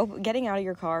so, like, getting out of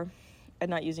your car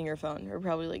and not using your phone are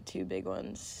probably, like, two big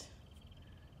ones.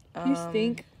 You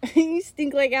stink. You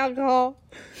stink like alcohol.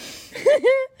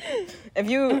 If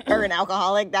you are an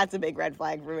alcoholic, that's a big red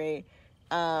flag for me.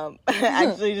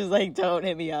 Actually, just, like, don't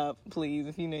hit me up, please,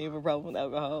 if you know you have a problem with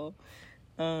alcohol.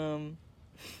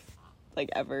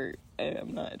 Like, ever.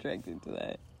 I'm not attracted to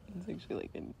that. It's actually,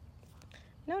 like,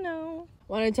 no.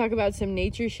 Want to talk about some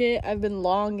nature shit? I've been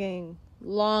longing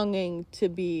to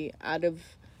be out of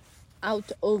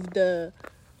the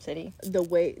city,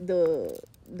 the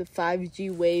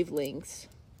 5G wavelengths.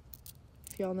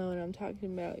 If y'all know what I'm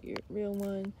talking about, you're a real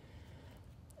one.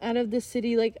 out of the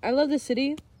city, like, I love the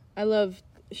city. I love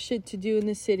shit to do in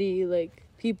the city, like,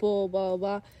 people, blah, blah,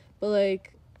 blah. But,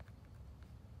 like,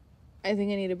 I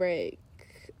think I need a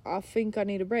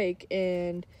break.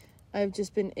 And I've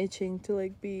just been itching to,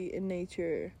 like, be in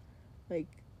nature, like,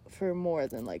 for more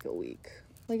than, like, a week.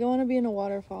 Like, I want to be in a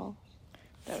waterfall.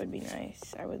 That would be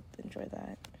nice. I would enjoy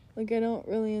that. Like, I don't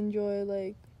really enjoy,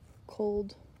 like,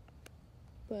 cold.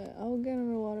 But I'll get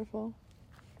in a waterfall.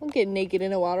 I'll get naked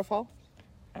in a waterfall.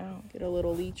 Oh. Get a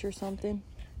little leech or something.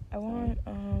 I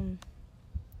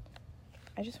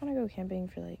just want to go camping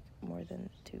for, like, more than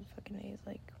 2 fucking days.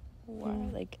 Like, wow.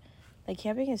 Yeah. Like,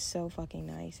 camping is so fucking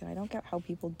nice. And I don't get how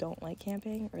people don't like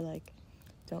camping or, like,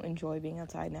 don't enjoy being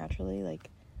outside naturally. Like,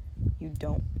 you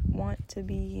don't want to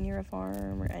be near a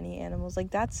farm or any animals.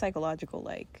 Like, that's psychological.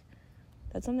 Like,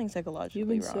 that's something psychologically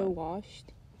wrong. You've been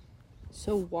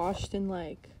so washed and,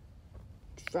 like,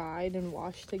 dried and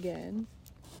washed again.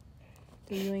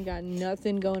 So you ain't got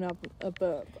nothing going up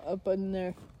in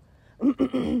there.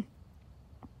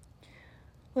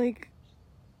 Like,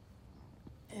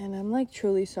 and I'm, like,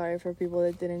 truly sorry for people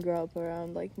that didn't grow up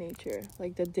around, like, nature.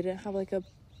 Like, that didn't have, like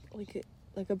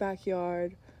a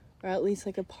backyard, or at least,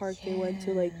 like, a park they went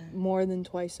to, like, more than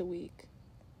twice a week.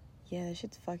 Yeah, that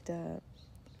shit's fucked up.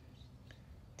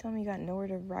 Tell me you got nowhere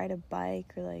to ride a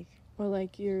bike or, like... Or,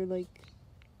 like, your, like,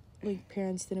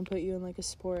 parents didn't put you in, like, a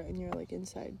sport and you're, like,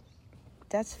 inside.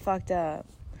 That's fucked up.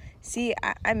 See,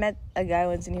 I met a guy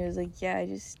once and he was like, yeah,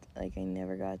 I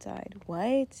never got outside.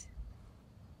 What?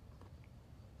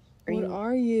 What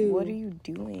are you? What are you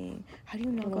doing? How do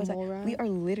you not go outside? We are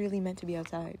literally meant to be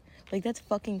outside. Like, that's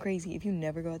fucking crazy. If you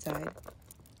never go outside,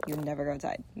 you never go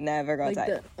outside. Never go outside.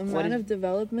 Like, the amount of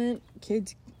development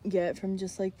kids get from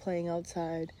just, like, playing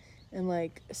outside and,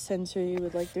 like, sensory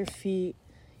with, like, their feet.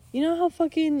 You know how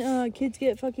fucking kids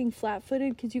get fucking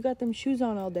flat-footed because you got them shoes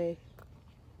on all day?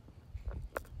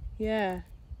 Yeah.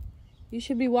 You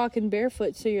should be walking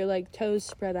barefoot so your, like, toes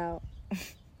spread out.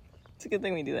 It's a good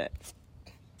thing we do that.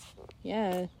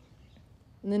 Yeah.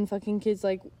 And then fucking kids,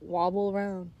 like, wobble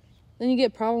around. Then you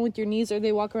get a problem with your knees or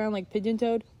they walk around like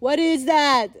pigeon-toed. What is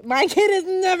that? My kid is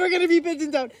never going to be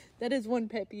pigeon-toed. That is one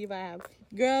pet peeve I have.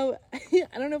 Girl,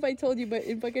 I don't know if I told you, but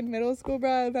in fucking middle school,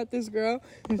 bro, I met this girl.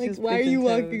 Like, why are you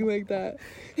walking like that?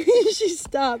 She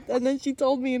stopped. And then she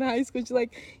told me in high school, she's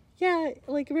like, yeah,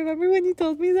 like, remember when you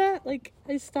told me that? Like,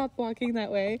 I stopped walking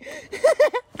that way.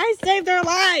 I saved her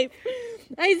life.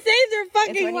 I saved her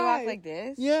fucking it's when life. You walk like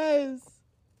this? Yes.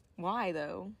 Why,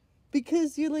 though?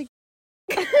 Because you're like...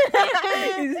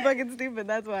 He's fucking stupid,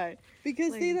 that's why.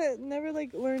 Because like, they never,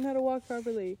 like, learn how to walk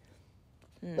properly.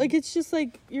 Like, it's just,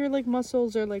 like, your, like,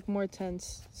 muscles are, like, more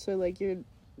tense. So, like, you're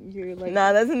like...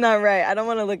 Nah, that's not right. I don't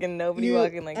want to look at nobody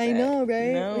walking like that. I know,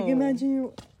 right? No. Like,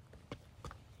 imagine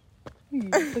you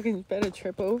fucking better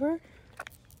trip over.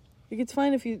 Like, it's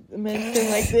fine if you men thing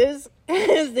like this.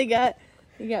 they got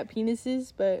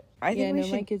penises, but... I think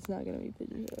my kid's not going to be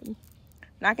pigeon-toed.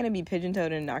 Not going to be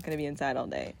pigeon-toed and not going to be inside all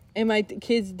day. And my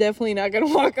kid's definitely not going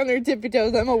to walk on their tippy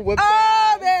toes. I'm going to whip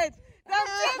Oh, bitch! That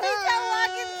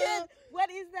tippy-toe walking kid! What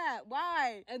is that?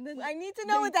 Why? And then I need to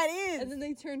know what that is. And then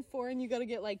they turn 4 and you got to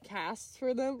get, like, casts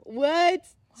for them. What?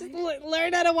 Just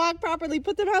learn how to walk properly.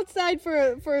 Put them outside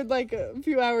for like, a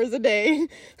few hours a day.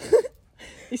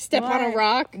 You step on a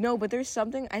rock. No, but there's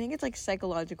something, I think it's, like,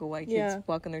 psychological why kids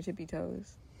walk on their tippy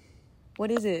toes. What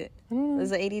is it? I don't know.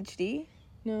 Is it ADHD?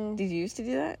 No. Did you used to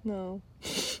do that? No.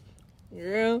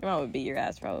 Your mom would beat your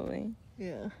ass, probably.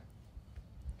 Yeah.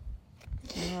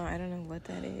 No, I don't know what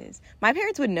that is. My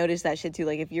parents would notice that shit, too.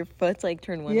 Like, if your foot's, like,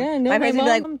 turned one way. Yeah, no, my mom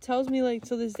like, tells me, like,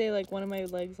 to this day, like, one of my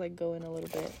legs, like, go in a little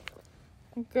bit.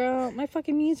 Girl, my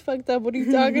fucking knee's fucked up. What are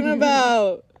you talking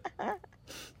about?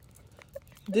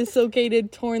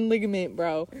 Dislocated, torn ligament,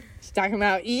 bro. She's talking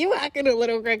about, you walking a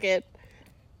little crooked.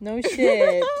 No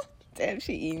shit. Damn,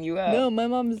 she eating you up. No, my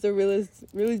mom is the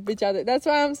realest bitch out there. That's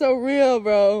why I'm so real,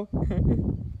 bro.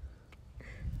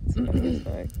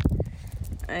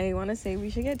 I want to say we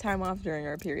should get time off during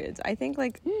our periods. I think,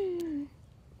 like,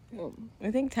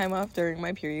 time off during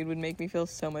my period would make me feel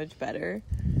so much better.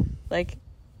 Like,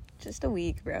 just a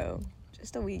week, bro.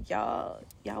 Just a week. Y'all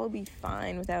will be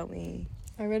fine without me.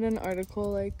 I read an article,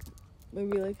 like,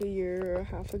 maybe, like, a year or a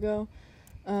half ago,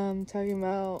 talking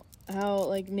about how,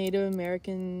 like, Native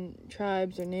American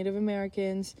tribes or Native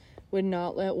Americans would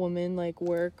not let women, like,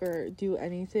 work or do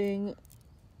anything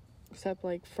except,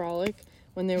 like, frolic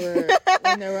when they were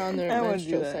on their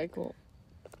menstrual cycle.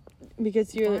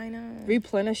 Because you're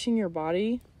replenishing your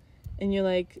body and you're,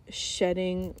 like,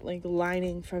 shedding, like,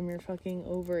 lining from your fucking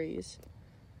ovaries.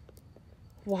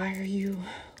 Why are you,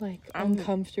 like,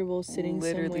 uncomfortable sitting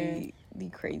literally somewhere? the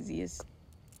craziest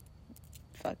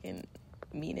fucking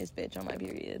meanest bitch on my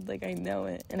period. Like, I know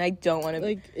it. And I don't want to...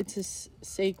 Like, it's a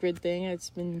sacred thing. It's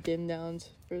been dimmed down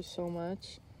for so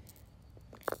much.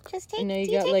 Just take, do you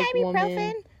take like, ibuprofen?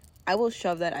 Woman, I will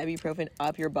shove that ibuprofen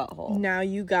up your butthole. Now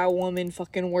you got women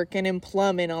fucking working and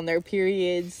plumbing on their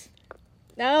periods.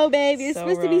 No, baby. You're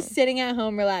supposed to be sitting at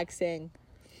home relaxing.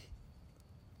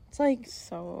 It's like...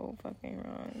 So fucking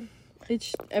wrong.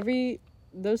 It's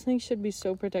those things should be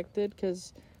so protected,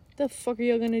 because what the fuck are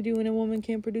y'all gonna do when a woman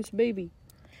can't produce a baby?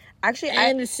 Actually,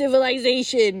 and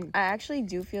civilization. I actually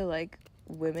do feel like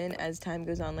women, as time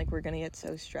goes on, like, we're gonna get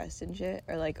so stressed and shit,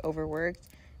 or like overworked,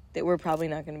 that we're probably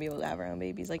not gonna be able to have our own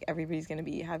babies. Like, everybody's gonna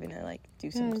be having to like do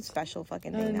some special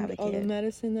fucking thing to have a kid. All the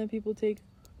medicine that people take,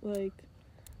 like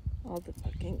all the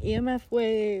fucking EMF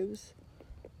waves,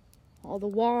 all the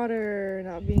water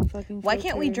not being fucking filtered. Why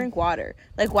can't we drink water?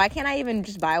 Like, why can't I even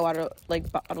just buy a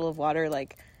bottle of water?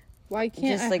 Like, why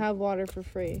can't I have water for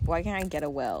free? Why can't I get a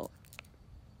well?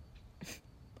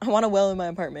 I want a well in my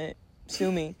apartment.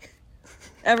 Sue me.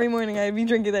 Every morning I'd be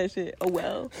drinking that shit. A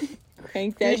well.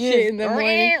 Crank that shit in the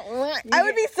morning. I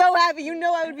would be so happy. You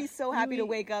know, I would be so happy to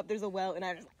wake up. There's a well, and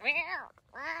I just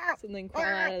something fall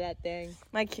out of that thing.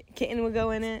 My kitten would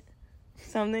go in it.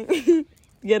 Something.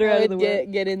 Get her out of the well.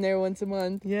 Get in there once a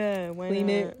month. Yeah, why clean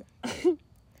not? It.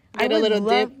 Get a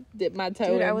little dip my toe.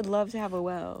 Dude, in. I would love to have a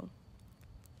well.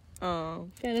 Oh,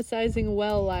 fantasizing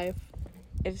well life.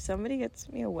 If somebody gets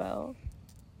me a well,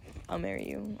 I'll marry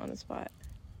you on the spot.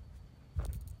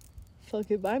 Fuck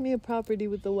it, buy me a property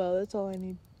with the well. That's all I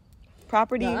need.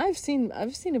 Property? No, I've seen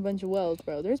a bunch of wells,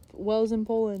 bro. There's wells in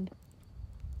Poland.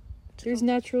 There's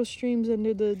natural streams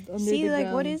under the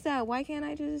ground. What is that? Why can't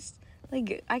I just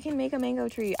I can make a mango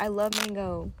tree. I love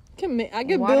mango. I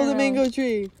can build a mango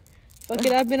tree. Fuck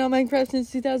it, I've been on Minecraft since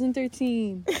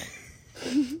 2013.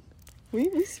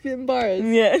 we spitting bars.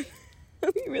 Yeah.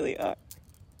 We really are.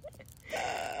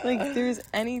 Like, if there's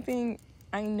anything,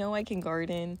 I know I can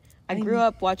garden. I grew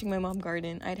up watching my mom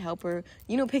garden. I'd help her.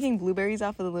 You know, picking blueberries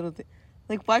off of the little thing.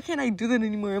 Like, why can't I do that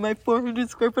anymore in my 400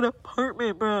 square foot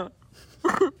apartment, bro?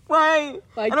 Why?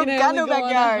 I don't got no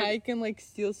backyard. On a hike and like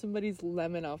steal somebody's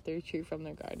lemon off their tree from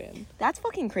their garden. That's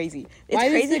fucking crazy. It's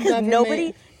crazy because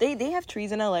nobody they have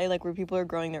trees in LA like where people are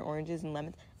growing their oranges and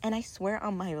lemons, and I swear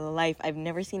on my life I've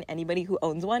never seen anybody who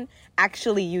owns one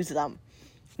actually use them.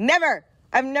 Never.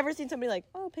 I've never seen somebody like,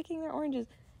 oh, picking their oranges.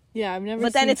 Yeah, I've never.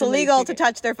 But then it's illegal to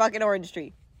touch their fucking orange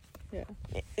tree. Yeah.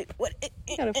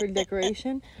 Got it for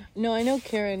decoration. No, I know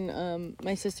Karen,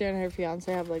 my sister and her fiance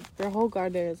have like their whole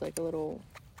garden is like a little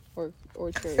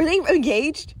orchard. Are they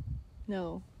engaged?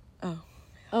 No.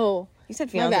 Oh. You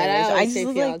said fiance. My bad. I just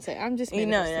say fiance. I'm just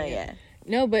yeah.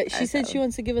 No, but she said she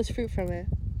wants to give us fruit from it.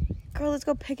 Girl, let's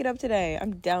go pick it up today.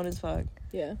 I'm down as fuck.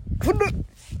 Yeah.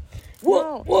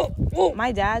 Whoa.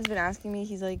 My dad's been asking me,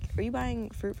 he's like, are you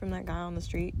buying fruit from that guy on the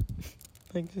street?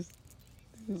 Like, just,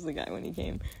 this was the guy when he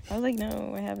came. I was like,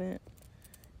 no, I haven't.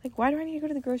 Like, why do I need to go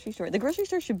to the grocery store? The grocery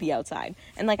store should be outside.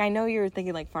 And, like, I know you're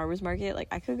thinking, like, farmer's market. Like,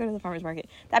 I could go to the farmer's market.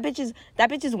 That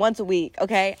bitch is once a week,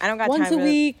 okay? I don't got time once a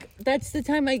week. That's the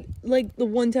time the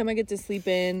one time I get to sleep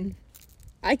in.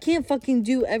 I can't fucking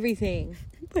do everything.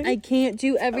 I can't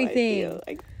do everything.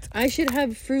 I should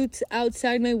have fruits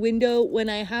outside my window. When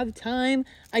I have time,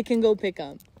 I can go pick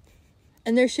them.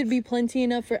 And there should be plenty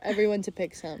enough for everyone to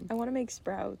pick some. I want to make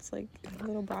sprouts, like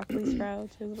little broccoli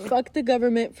sprouts. Fuck the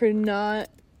government for not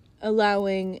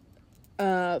allowing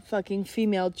fucking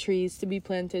female trees to be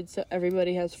planted so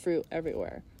everybody has fruit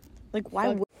everywhere. Like, why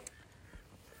would...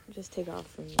 Just take off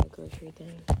from the grocery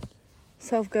thing.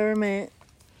 Self-government.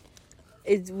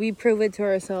 We prove it to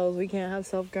ourselves. We can't have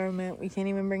self-government. We can't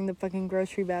even bring the fucking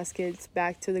grocery baskets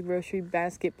back to the grocery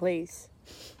basket place.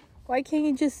 Why can't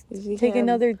you just take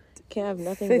another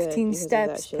 15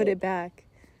 steps, put it back?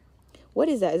 What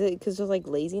is that? Is it because of, like,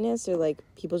 laziness or, like,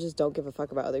 people just don't give a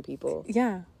fuck about other people?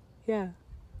 Yeah.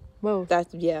 Both.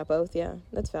 Both, yeah.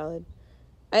 That's valid.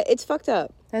 It's fucked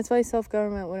up. That's why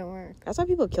self-government wouldn't work. That's why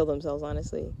people kill themselves,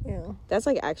 honestly. Yeah. That's,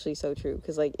 like, actually so true.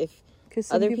 Because, like, because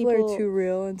some people are too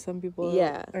real and some people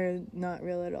are not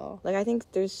real at all. Like, I think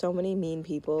there's so many mean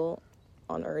people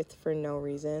on Earth for no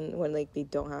reason when, like, they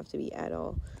don't have to be at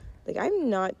all. Like, I'm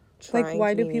not trying to be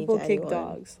why do mean people to kick anyone.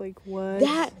 dogs? Like, what?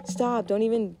 Stop. Don't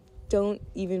even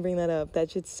bring that up.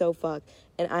 That shit's so fucked.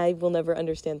 And I will never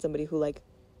understand somebody who, like,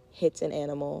 hits an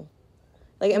animal.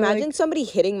 Like, imagine somebody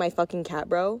hitting my fucking cat,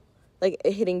 bro. Like,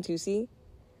 hitting Tusi.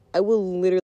 I will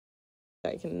literally...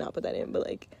 I cannot put that in, but,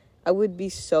 like... I would be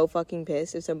so fucking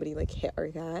pissed if somebody, like, hit our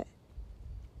cat.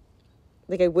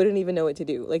 Like, I wouldn't even know what to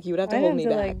do. Like, you would have to hold me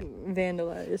back. Like,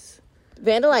 vandalize.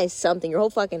 vandalize something. Your whole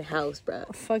fucking house, bro.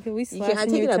 Fucking, we You can't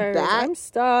slashing take your it a tires. bat? I'm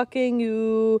stalking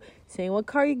you, saying what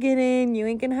car you get in. You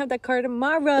ain't gonna have that car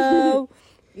tomorrow.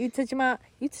 You touch my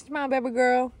baby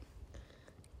girl.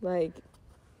 Like,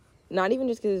 not even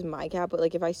just because it's my cat, but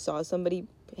like if I saw somebody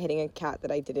hitting a cat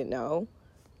that I didn't know,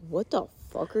 what the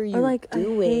fuck are you Or like,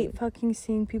 doing? I hate fucking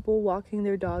seeing people walking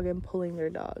their dog and pulling their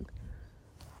dog.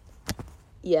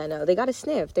 Yeah, no, they gotta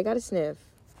sniff.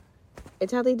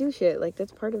 It's how they do shit. Like,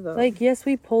 that's part of them. Like, yes,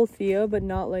 we pull Theo, but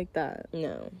not like that.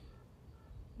 No,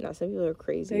 some people are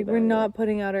crazy. Like, about we're it. not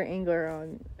putting out our anger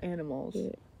on animals.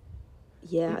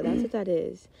 Yeah, that's what that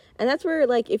is. And that's where,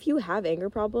 like, if you have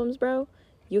anger problems, bro,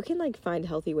 you can, like, find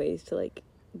healthy ways to, like,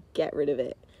 get rid of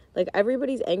it. Like,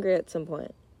 everybody's angry at some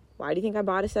point. Why do you think I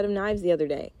bought a set of knives the other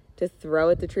day? To throw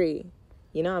at the tree.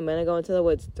 You know, I'm gonna go into the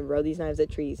woods, throw these knives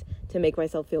at trees to make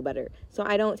myself feel better. So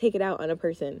I don't take it out on a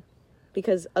person.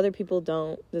 Because other people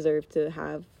don't deserve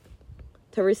to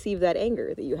receive that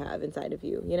anger that you have inside of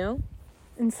you, you know?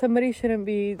 And somebody shouldn't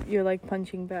be your, like,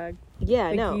 punching bag. Yeah,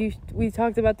 Like, no. We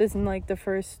talked about this in, like, the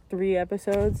first 3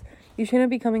 episodes. You shouldn't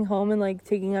be coming home and, like,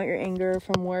 taking out your anger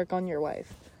from work on your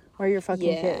wife or your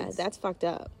fucking kids. Yeah, that's fucked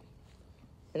up.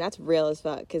 And that's real as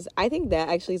fuck. Because I think that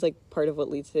actually is, like, part of what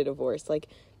leads to divorce. Like,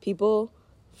 people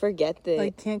forget that...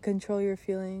 Like, can't control your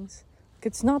feelings. Like,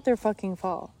 it's not their fucking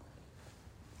fault.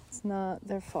 It's not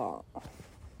their fault.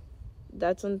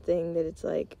 That's one thing that it's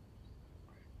like,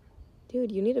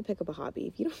 dude, you need to pick up a hobby.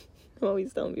 If you don't... I'm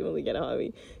always telling people to get a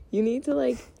hobby. You need to,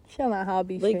 like... Shut my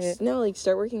hobby like, shit. No, like,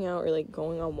 start working out or, like,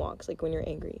 going on walks, like, when you're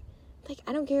angry. Like,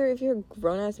 I don't care if you're a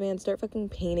grown-ass man, start fucking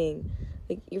painting.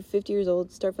 Like, you're 50 years old,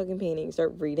 start fucking painting,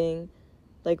 start reading.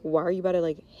 Like, why are you about to,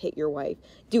 like, hit your wife?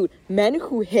 Dude, men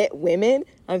who hit women,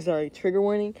 I'm sorry, trigger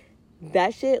warning,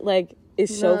 that shit, like,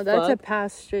 is so fucked. That's a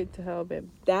pass straight to hell, babe.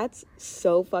 That's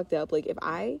so fucked up. Like, if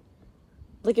I...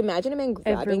 Like, imagine a man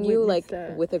grabbing you, like,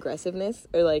 with aggressiveness,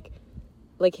 or, like,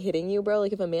 hitting you, bro.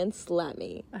 Like, if a man slapped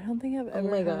me. I don't think I've ever Oh,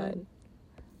 my God.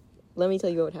 Let me tell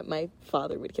you what would happen. My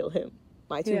father would kill him.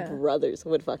 My 2 brothers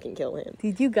would fucking kill him.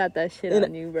 Dude, you got that shit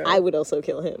on you, bro. I would also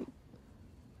kill him.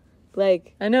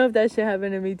 Like... I know if that shit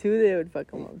happened to me, too, they would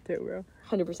fuck him up, too, bro.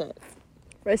 100%.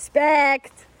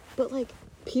 Respect! But, like,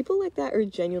 people like that are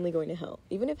genuinely going to hell.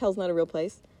 Even if hell's not a real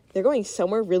place, they're going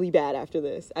somewhere really bad after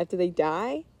this. After they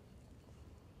die.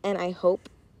 And I hope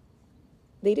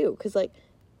they do. Because, like,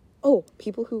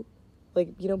 people who, like,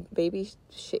 you know, baby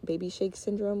shake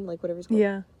syndrome, like, whatever it's called.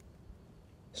 Yeah.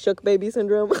 Shook baby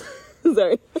syndrome.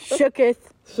 Sorry. Shooketh.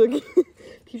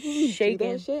 People who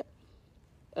Shaken. do that shit,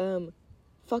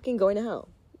 fucking going to hell.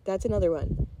 That's another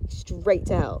one. Straight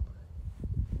to hell.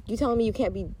 You telling me you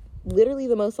can't be literally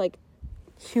the most, like,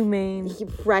 humane,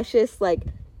 precious, like,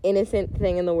 innocent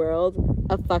thing in the world,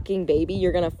 a fucking baby,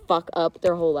 you're gonna fuck up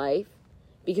their whole life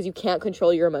because you can't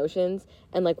control your emotions,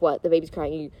 and, like, what, the baby's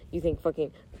crying, you think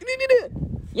fucking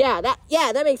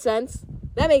that makes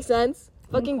sense.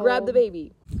 Fucking grab the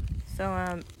baby.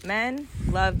 So men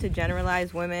love to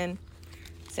generalize women,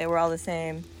 say we're all the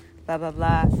same, blah blah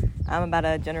blah. we're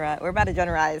about to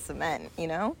generalize some men, you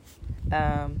know.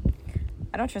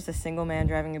 I don't trust a single man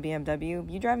driving a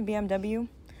BMW. You driving a BMW?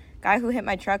 Guy who hit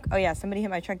my truck. Oh, yeah, somebody hit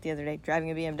my truck the other day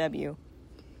driving a BMW.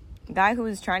 Guy who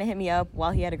was trying to hit me up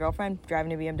while he had a girlfriend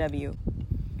driving a BMW.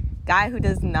 Guy who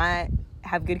does not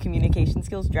have good communication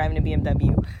skills driving a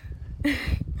BMW.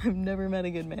 I've never met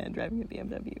a good man driving a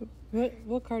BMW.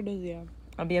 What car does he have?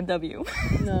 A BMW.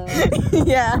 No.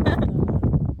 Yeah.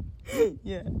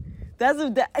 Yeah.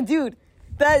 Dude,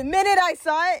 the minute I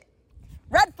saw it,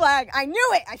 red flag, I knew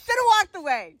it. I should have walked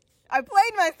away. I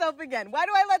played myself again. Why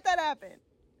do I let that happen?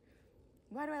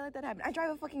 I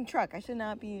drive a fucking truck. I should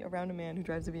not be around a man who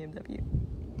drives a BMW.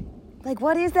 Like,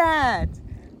 what is that?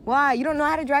 Why? You don't know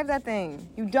how to drive that thing.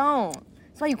 You don't.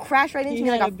 That's why you crash right into me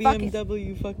like a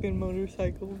BMW fucking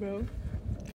motorcycle, bro.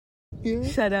 Yeah.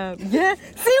 Shut up. Yeah.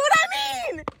 See what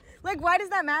I mean? Like, why does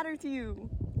that matter to you?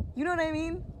 You know what I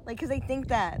mean? Like, because they think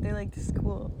that. They're like, this is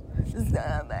cool. This is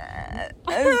not bad.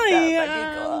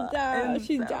 I'm down.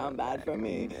 She's down bad for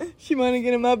me. She want to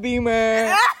get in my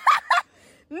Beamer.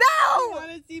 No! She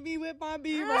want to see me with my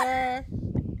Beamer.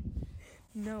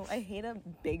 No, I hate a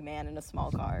big man in a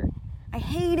small car. I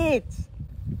hate it.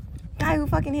 Guy who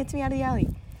fucking hits me out of the alley.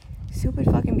 Stupid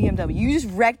fucking BMW. You just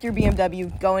wrecked your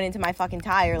BMW going into my fucking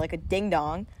tire like a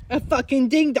ding-dong. A fucking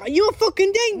ding-dong. You a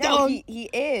fucking ding-dong. No, he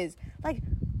is. Like,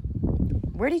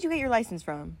 where did you get your license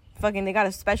from? Fucking, they got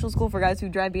a special school for guys who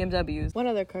drive BMWs. What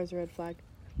other car's a red flag?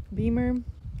 Beamer.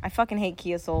 I fucking hate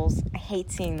Kia Souls. I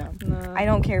hate seeing them. No. I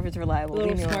don't care if it's reliable.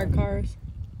 Little smart cars.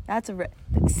 That's a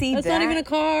That's not even a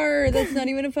car. That's not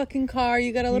even a fucking car.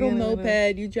 You got a little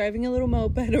moped. You're driving a little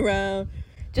moped around.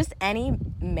 Just any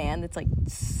man that's like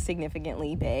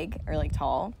significantly big or like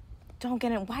tall, don't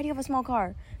get in. Why do you have a small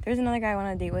car? There's another guy I went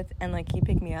on a date with, and like he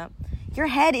picked me up.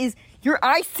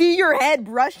 I see your head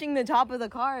brushing the top of the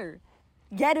car.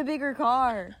 Get a bigger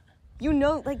car. You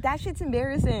know, like that shit's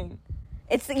embarrassing.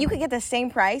 You could get the same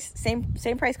price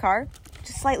car,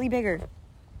 just slightly bigger.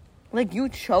 Like you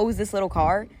chose this little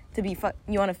car to be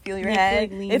you want to feel your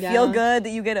head. Like, it feel good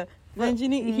that you get a.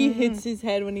 Imagine he hits his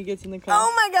head when he gets in the car.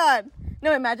 Oh my god!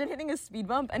 No, imagine hitting a speed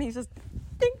bump and he's just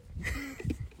ding.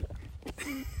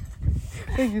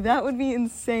 Like, that would be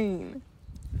insane.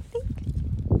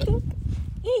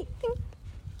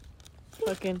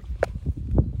 Fucking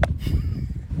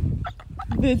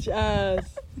bitch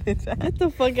ass. Get the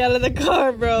fuck out of the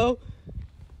car, bro.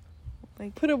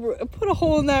 Like, put a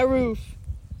hole in that roof.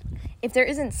 If there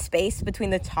isn't space between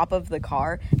the top of the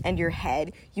car and your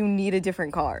head, you need a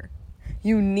different car.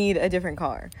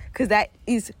 Because that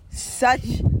is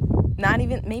such, not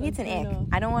even, maybe it's an ick.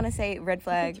 I don't want to say red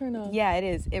flag. Yeah, it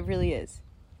is. It really is.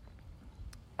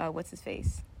 What's his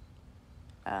face?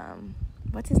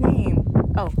 What's his name?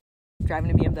 Oh, driving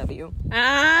a BMW.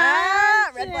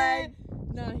 Red flag.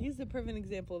 No, he's the perfect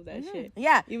example of that shit.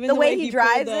 Yeah, even the way he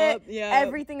drives it,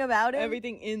 everything about it.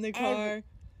 Everything in the car.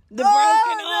 The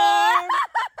broken arm.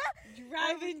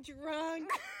 Driving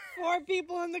drunk. 4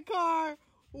 people in the car.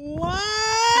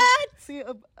 What? See,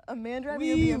 a man driving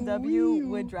a BMW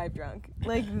would drive drunk.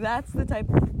 Like, that's the type.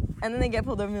 And then they get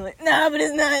pulled over and you're like, no, but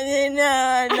it's not.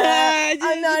 No.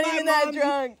 I'm not even that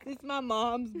drunk. It's my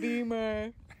mom's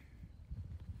Beamer.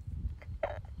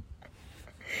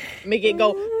 Make it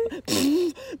go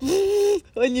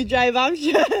when you drive off.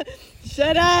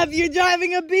 Shut up! You're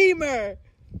driving a Beamer.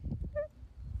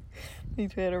 You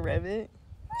try to rev it.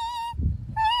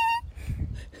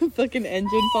 Fucking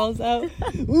engine falls out.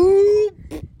 Ooh.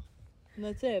 And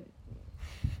that's it.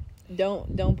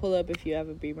 Don't pull up if you have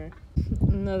a Beamer.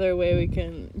 Another way we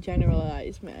can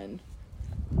generalize men.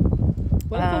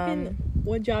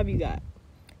 What job you got?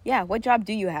 Yeah, what job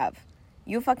do you have?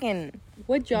 You fucking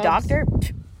what job? Doctor?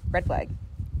 Red flag.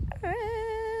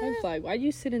 Red flag. Why'd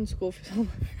you sit in school for so long?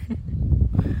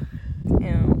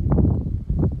 Yeah.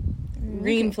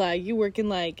 Green flag. You working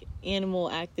like animal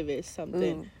activist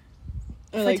something.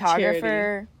 Or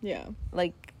photographer. Like yeah.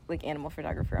 Like animal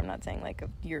photographer. I'm not saying like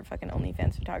you're a fucking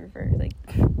OnlyFans photographer. Like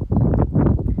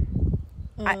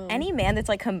any man that's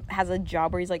like has a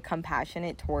job where he's like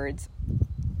compassionate towards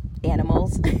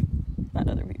animals, not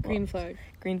other people. Green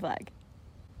flag.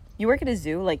 You work at a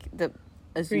zoo, like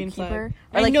a zookeeper.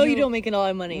 I know you don't make a lot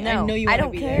of money. No, I know you. I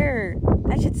don't care.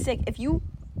 That shit's sick. If you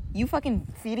fucking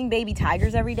feeding baby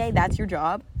tigers every day, that's your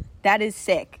job. That is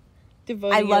sick.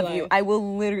 I love you. I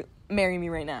will literally marry me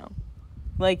right now.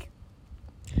 Like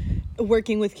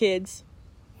working with kids.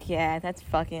 Yeah, that's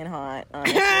fucking hot.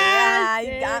 Honestly. Yeah,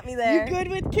 you got me there. You good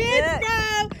with kids,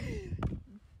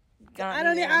 bro? I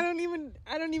don't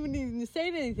even need to say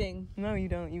anything. No, you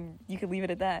don't. You could leave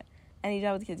it at that. Any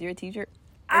job with kids. You're a teacher.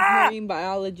 Marine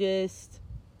biologist.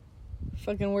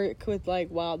 Fucking work with like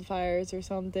wildfires or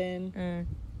something.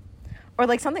 Or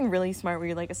like something really smart where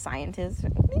you're like a scientist.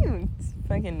 You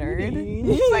fucking nerd.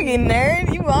 You fucking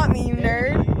nerd. You want me, you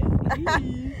nerd.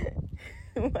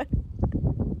 What?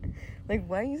 Like,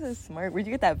 why are you so smart? Where'd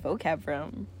you get that vocab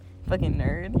from? Fucking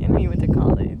nerd. You know you went to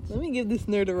college. Let me give this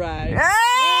nerd a ride. Let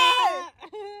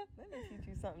me teach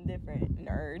you something different,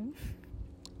 nerd.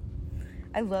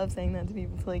 I love saying that to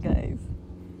people, to like guys.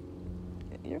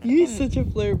 You're such a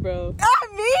flirt, bro.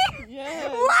 Me?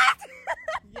 Yeah. What?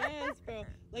 Yes, bro.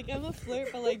 Like, I'm a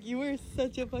flirt, but like, you were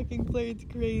such a fucking flirt. It's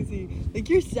crazy. Like,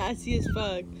 you're sassy as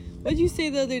fuck. What'd you say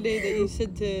the other day that you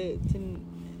said to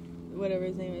whatever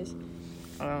his name is?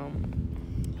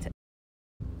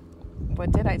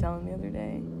 What did I tell him the other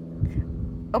day?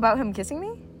 About him kissing me?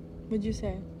 What'd you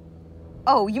say?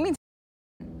 Oh, you mean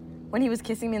when he was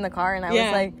kissing me in the car and I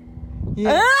was like...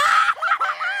 Yeah. No,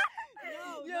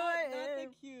 not that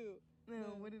cute.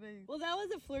 No, what did I... Well, that was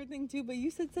a flirt thing too, but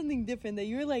you said something different. That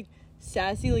you were like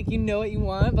sassy, like you know what you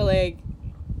want, but like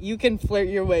you can flirt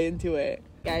your way into it.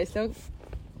 Guys, don't...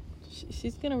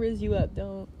 She's gonna riz you up.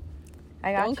 Don't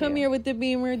come here with the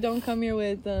Beamer. Don't come here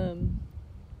with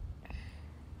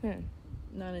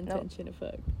non-intention of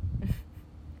fuck.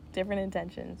 Different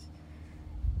intentions.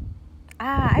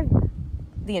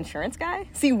 The insurance guy?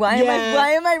 See, why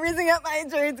am I rizzing up my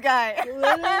insurance guy?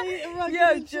 Literally,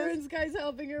 the insurance guy's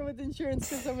helping her with insurance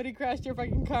because somebody crashed your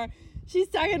fucking car. She's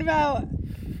talking about...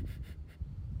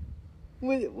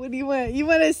 What do you want? You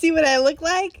want to see what I look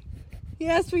like? He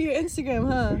asked for your Instagram,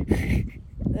 huh?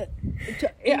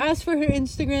 Ask for her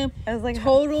Instagram. I was like,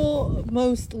 total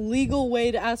most legal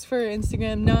way to ask for her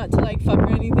Instagram, not to like fuck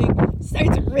or anything.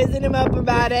 Starts rizzing him up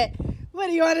about it. What,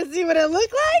 do you want to see what it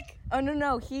looked like? Oh,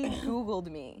 no. He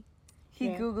Googled me.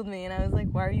 Googled me, and I was like,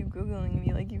 why are you Googling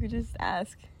me? Like, you could just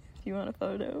ask if you want a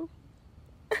photo.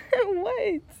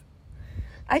 What?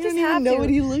 I just have know to. what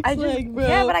he looks like, bro.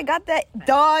 Yeah, but I got that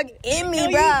dog in me,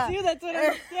 bro. You do. That's what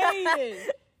I'm saying.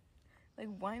 Like,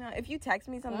 why not? If you text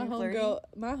me something flirty.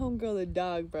 My homegirl, the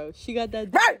dog, bro. She got that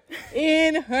dog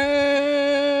in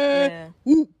her. Yeah.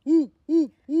 Woo, woo,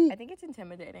 woo, woo. I think it's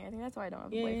intimidating. I think that's why I don't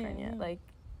have a boyfriend yet. Like,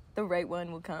 the right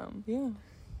one will come. Yeah.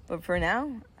 But for now,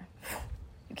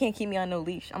 you can't keep me on no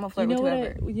leash. I'm gonna flirt with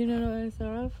whoever. You know what I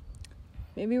thought of?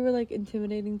 Maybe we're like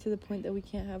intimidating to the point that we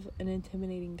can't have an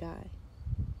intimidating guy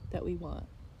that we want.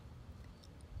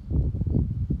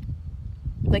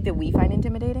 Like that we find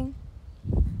intimidating?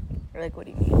 Or like, what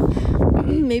do you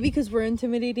mean? Maybe because we're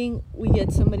intimidating, we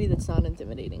get somebody that's not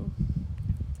intimidating.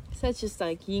 So that's just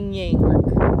like yin yang work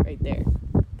right there.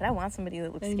 But I want somebody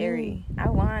that looks scary. I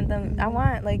want them. I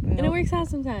want like. And it works out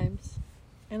sometimes.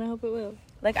 And I hope it will.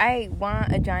 Like, I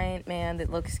want a giant man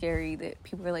that looks scary, that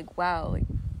people are like, wow, like,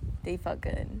 they fuck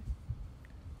good.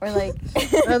 Or like,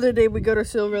 the other day we go to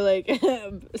Silver Lake,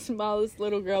 smallest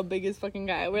little girl, biggest fucking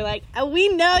guy. We're like, oh, we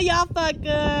know y'all fuck good.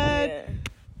 Yeah.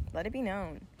 Let it be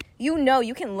known. You know,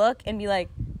 you can look and be like,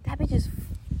 that bitch is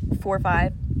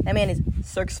 4'5". That man is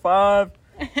 6'5".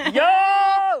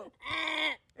 Yo!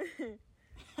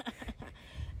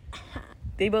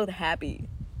 They both happy.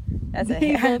 That's a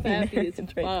happy as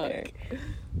fuck. There.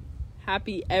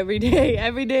 Happy every day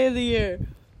of the year.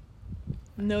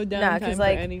 No downtime for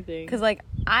anything. Because like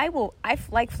I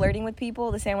like flirting with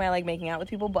people the same way I like making out with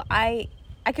people, but I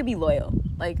could be loyal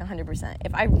like 100%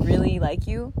 if I really like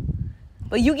you.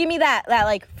 But you give me that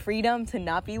like freedom to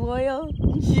not be loyal.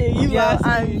 Yeah, you lost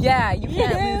me. Yeah, you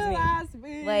can't lose me. Lost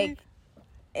me. Like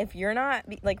if you're not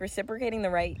like reciprocating the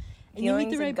right feelings, you meet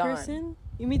the right person.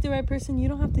 You meet the right person. You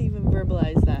don't have to even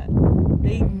verbalize that.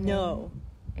 They know.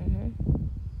 Mm-hmm.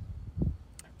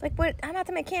 Like, what? I'm not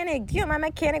the mechanic. Do you and my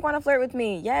mechanic want to flirt with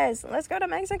me? Yes. Let's go to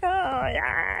Mexico.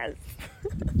 Yes.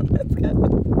 Let's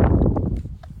go.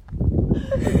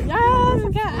 Yes.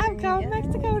 I'm going to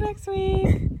Mexico next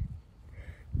week.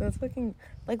 That's fucking,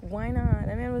 like, why not?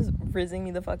 That man was rizzing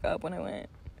me the fuck up when I went.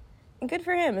 And good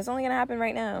for him. It's only going to happen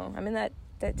right now. I'm in that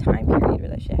time period where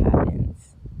that shit happens.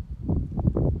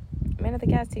 Man at the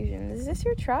gas station. Is this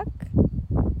your truck?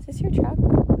 That's so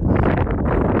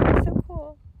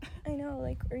cool. I know,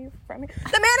 like, are you from here?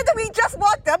 The man we just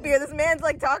walked up here. This man's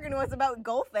like talking to us about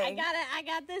golfing. I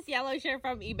got this yellow shirt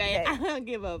from eBay. Okay. I don't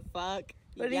give a fuck.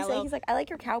 What did he say? He's like, I like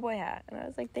your cowboy hat. And I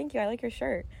was like, thank you, I like your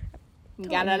shirt.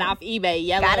 Got it off eBay.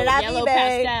 Yellow eBay.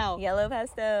 pastel. Yellow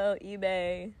pastel,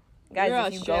 eBay. Guys, you're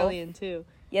Australian too.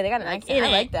 Yeah, they got an accent.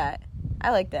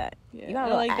 I like that. Yeah, you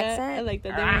got a little accent? I like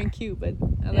that. They weren't cute, but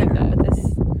I like that.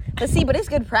 But it's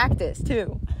good practice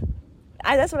too.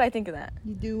 That's what I think of that.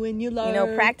 You do when you learn. You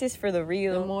know, practice for the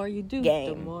real. The more you do,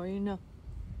 game. The more you know.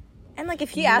 And like, if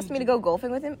he asked me to go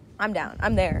golfing with him, I'm down.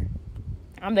 I'm there.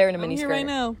 I'm there in a mini skirt. Right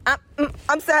now.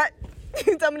 I'm set.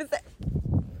 You tell me to sit.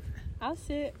 I'll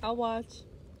sit. I'll watch.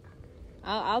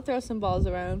 I'll throw some balls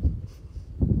around.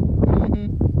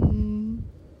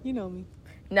 You know me.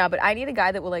 No, but I need a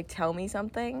guy that will like tell me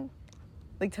something,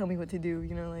 like tell me what to do.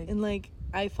 You know, like and like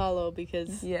I follow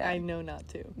because I know not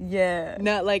to. Yeah.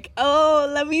 Not like,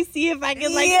 oh, let me see if I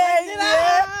can like.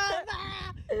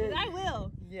 I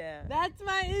will. Yeah. That's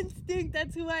my instinct.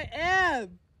 That's who I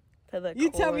am. You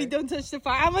tell me don't touch the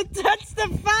fire. I'm gonna touch the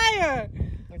fire.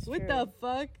 It's what true. The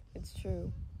fuck? It's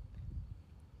true.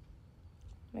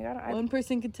 Oh my God, one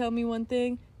person could tell me one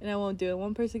thing and I won't do it.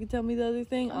 One person could tell me the other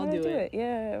thing, I'll do it.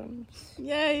 Yeah.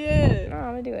 Yeah. No,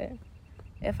 I'm gonna do it.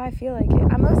 If I feel like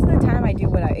it. Most of the time I do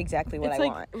exactly what I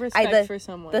want. Respect for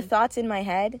someone. The thoughts in my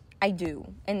head, I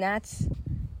do. And that's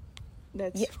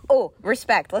oh,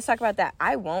 respect. Let's talk about that.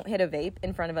 I won't hit a vape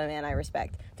in front of a man I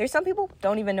respect. There's some people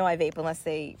don't even know I vape unless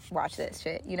they watch this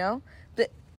shit, you know?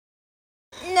 But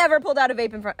never pulled out a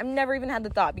vape in front. I've never even had the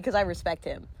thought because I respect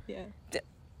him. Yeah.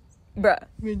 Bruh.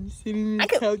 When you're sitting on the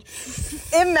couch.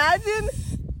 Imagine.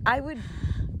 I would.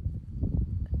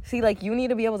 See, like, you need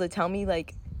to be able to tell me,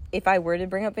 like, if I were to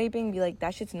bring up vaping, be like,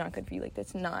 that shit's not good for you. Like,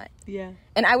 that's not. Yeah.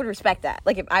 And I would respect that.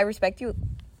 Like, if I respect you,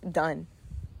 done.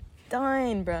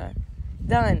 Done, bruh.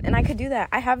 Done. And I could do that.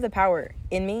 I have the power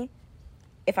in me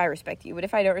if I respect you. But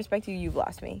if I don't respect you, you've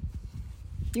lost me.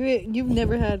 You've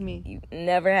never had me. You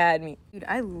never had me. Dude,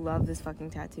 I love this fucking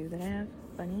tattoo that I have.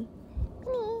 Funny.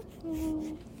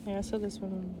 Yeah, I saw this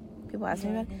one. People ask me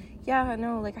about it. Yeah,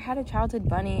 no, like, I had a childhood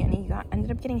bunny, and he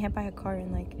ended up getting hit by a car,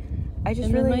 and, like, I just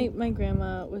and really... then my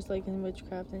grandma was, like, in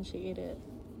witchcraft, and she ate it.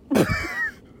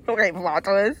 Okay, plot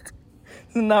twist.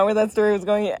 This is not where that story was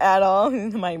going at all.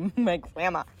 my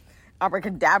grandma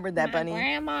abracadabra that bunny.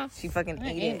 Grandma. She fucking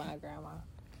ate it. My grandma.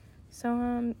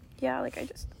 So, yeah, like, I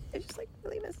just, like,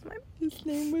 really missed my... His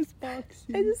name was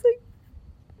Foxy. I just, like,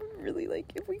 really,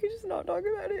 like, if we could just not talk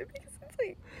about it, because it's,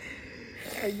 like...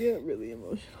 I get really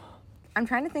emotional. I'm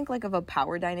trying to think, like, of a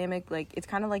power dynamic. Like, it's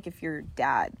kind of like if your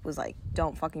dad was like,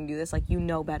 don't fucking do this. Like, you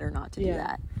know better not to do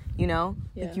that. You know?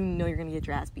 Yeah. Like, you know you're going to get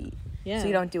your ass beat. Yeah. So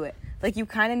you don't do it. Like, you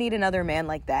kind of need another man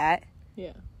like that.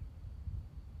 Yeah.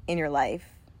 In your life.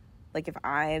 Like, if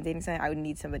I am dating somebody, I would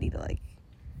need somebody to, like...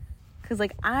 Because,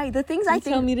 like, the things I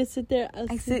think... tell me to sit there,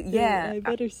 I sit there. Yeah. I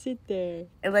better sit there.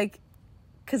 Like,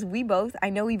 because I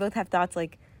know we both have thoughts,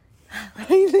 like... Let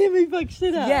me fuck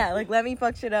shit up. Yeah, like, let me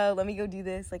fuck shit up. Let me go do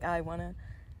this. Like, I wanna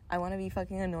be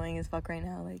fucking annoying as fuck right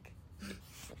now. Like,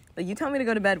 you tell me to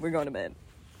go to bed, we're going to bed.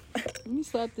 Let me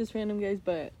slap this random guy's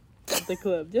butt at the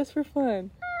club, just for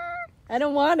fun. I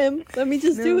don't want him. Let me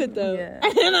just do it, though. Yeah.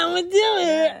 And I'm gonna do it.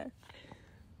 Yeah.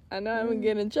 I know I'm gonna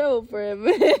get in trouble for it,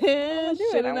 but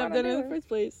shouldn't have done it in the first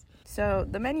place. So,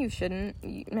 the men you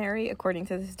shouldn't marry, according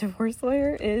to this divorce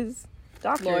lawyer, is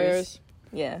doctors. Lawyers.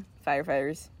 Yeah,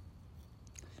 firefighters.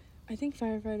 I think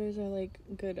firefighters are, like,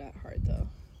 good at heart, though.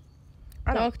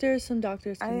 Some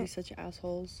doctors can be such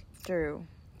assholes. True.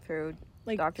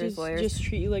 Like, doctors, lawyers. Just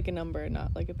treat you like a number,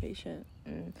 not like a patient.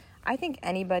 I think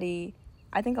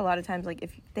a lot of times, like,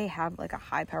 if they have, like, a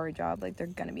high-powered job, like, they're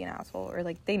gonna be an asshole. Or,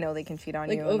 like, they know they can cheat on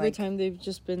you. Like, over time, they've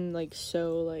just been, like,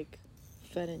 so, like,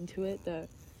 fed into it that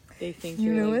they think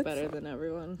you're, like, better than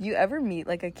everyone. You ever meet,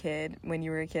 like, a kid when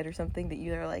you were a kid or something that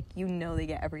you're, like, you know they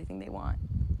get everything they want?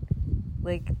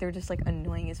 Like, they're just, like,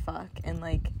 annoying as fuck. And,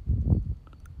 like,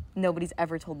 nobody's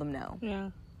ever told them no.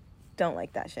 Yeah. Don't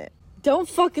like that shit. Don't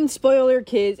fucking spoil your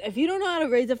kids. If you don't know how to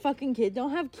raise a fucking kid, don't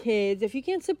have kids. If you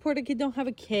can't support a kid, don't have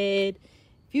a kid.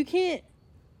 If you can't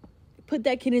put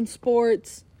that kid in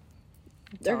sports,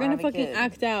 they're gonna fucking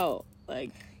act out.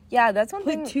 Like, yeah, that's one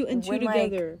thing. Put two and two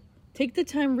together. Like, take the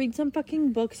time, read some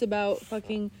fucking books about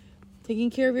fucking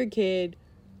taking care of your kid.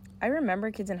 I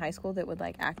remember kids in high school that would,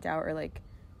 like, act out or, like,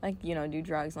 you know, do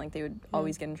drugs, and, like, they would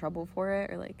always get in trouble for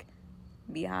it, or, like,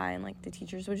 be high, and, like, the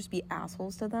teachers would just be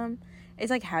assholes to them.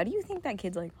 It's like, how do you think that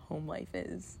kid's, like, home life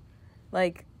is?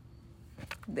 Like,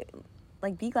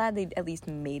 be glad they at least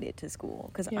made it to school,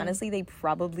 because honestly, they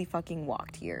probably fucking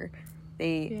walked here.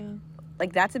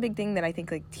 Like, that's a big thing that I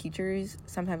think, like, teachers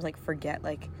sometimes, like, forget.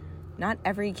 Like, not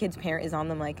every kid's parent is on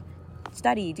them, like,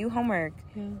 study, do homework,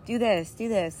 do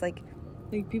this, like,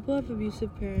 people have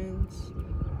abusive parents,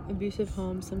 abusive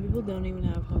homes. Some people don't even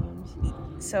have homes.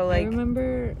 So, like, I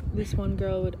remember this one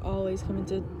girl would always come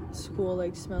into school,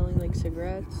 like, smelling like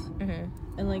cigarettes,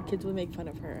 and, like, kids would make fun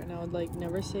of her, and I would, like,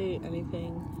 never say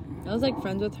anything. I was, like,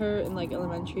 friends with her in, like,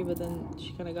 elementary, but then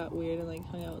she kind of got weird and, like,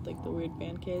 hung out with, like, the weird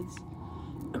band kids.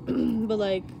 But,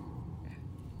 like,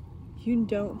 you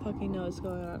don't fucking know what's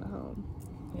going on at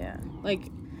home. Yeah. Like,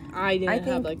 I didn't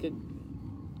have, like, a,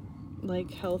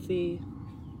 like, healthy...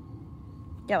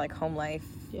 Yeah, like, home life,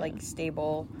 like,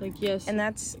 stable. Like, yes. And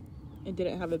that's... I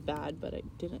didn't have it bad, but I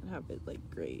didn't have it, like,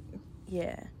 great.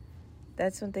 Yeah.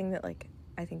 That's one thing that, like,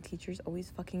 I think teachers always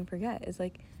fucking forget. Is,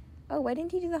 like, oh, why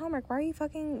didn't you do the homework? Why are you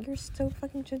fucking... You're so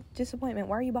fucking disappointment.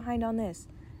 Why are you behind on this?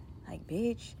 Like,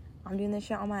 bitch, I'm doing this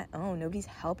shit on my own. Nobody's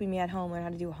helping me at home learn how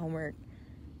to do homework.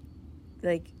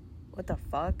 Like, what the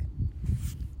fuck?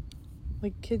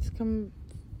 Like, kids come...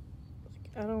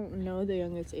 Like, I don't know the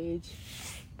youngest age...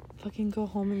 fucking go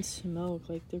home and smoke.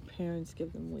 Like, their parents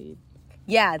give them weed.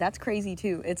 Yeah, that's crazy,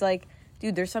 too. It's like,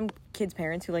 dude, there's some kids'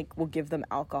 parents who, like, will give them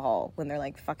alcohol when they're,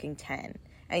 like, fucking 10.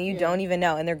 And you don't even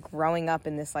know. And they're growing up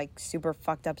in this, like, super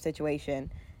fucked up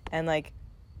situation. And, like,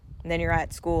 then you're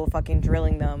at school fucking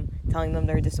drilling them, telling them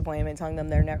they're a disappointment, telling them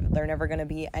they're never going to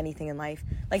be anything in life.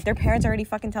 Like, their parents are already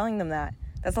fucking telling them that.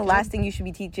 That's the last thing you should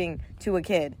be teaching to a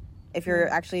kid. If you're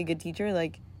actually a good teacher,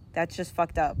 like, that's just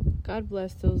fucked up. God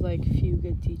bless those, like, few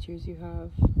good teachers you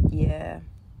have. Yeah.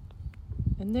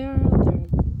 And they are out there.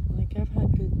 Like, I've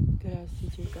had good-ass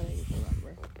teachers that I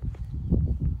remember.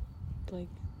 Like,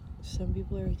 some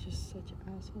people are just such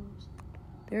assholes.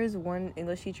 There was one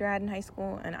English teacher I had in high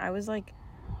school, and I was, like,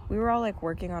 we were all, like,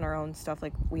 working on our own stuff.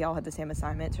 Like, we all had the same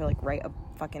assignment to, like, write a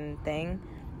fucking thing.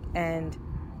 And,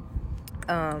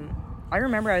 I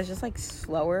remember I was just, like,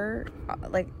 slower.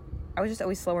 Like, I was just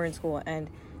always slower in school, and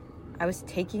I was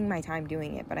taking my time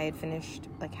doing it, but I had finished,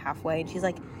 like, halfway, and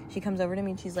she comes over to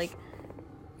me, and she's like,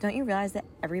 don't you realize that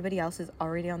everybody else is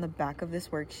already on the back of this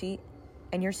worksheet,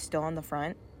 and you're still on the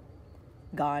front?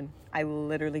 gone. I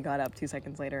literally got up 2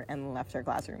 seconds later and left her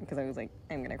classroom because I was like,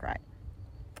 I'm gonna cry.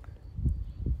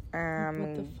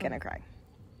 I'm gonna cry.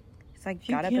 So I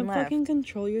got up and left. You can't fucking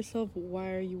control yourself.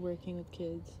 Why are you working with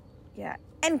kids? Yeah.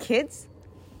 And kids,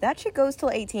 that shit goes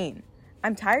till 18.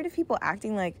 I'm tired of people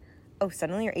acting like, oh,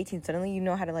 suddenly you're 18. Suddenly you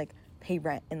know how to, like, pay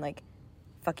rent and, like,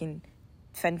 fucking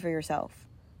fend for yourself.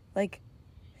 Like,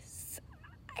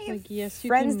 I have yes, you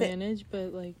can manage,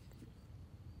 but, like,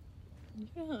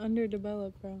 you're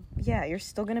underdeveloped, bro. Yeah, you're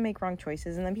still gonna make wrong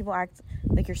choices. And then people act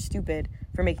like you're stupid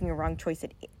for making a wrong choice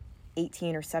at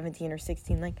 18 or 17 or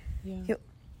 16. Like,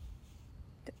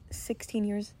 16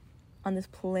 years on this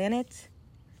planet.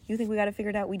 You think we got it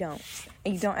figured out? We don't.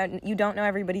 And you don't know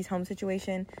everybody's home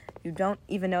situation. You don't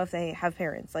even know if they have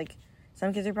parents. Like,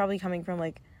 some kids are probably coming from,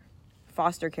 like,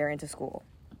 foster care into school.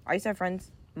 I used to have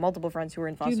multiple friends who were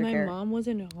in foster care. My mom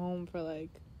wasn't home for, like,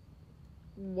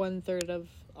 1/3 of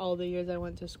all the years I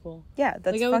went to school. Yeah,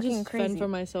 that's fucking crazy. I would just fend for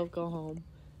myself, go home.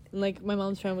 And, like, my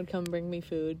mom's friend would come bring me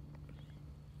food.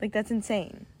 Like, that's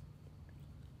insane.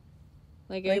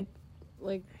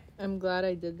 I'm glad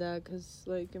I did that because,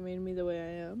 like, it made me the way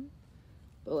I am.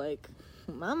 But, like,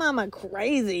 my mama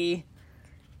crazy.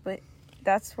 But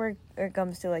that's where it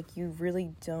comes to, like, you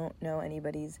really don't know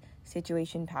anybody's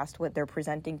situation past what they're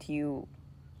presenting to you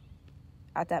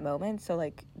at that moment. So,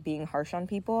 like, being harsh on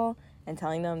people and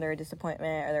telling them they're a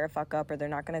disappointment or they're a fuck up or they're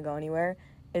not going to go anywhere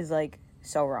is, like,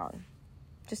 so wrong.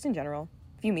 Just in general.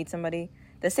 If you meet somebody...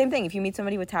 The same thing, if you meet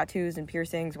somebody with tattoos and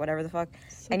piercings, whatever the fuck,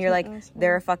 and you're like,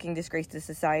 they're a fucking disgrace to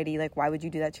society, like, why would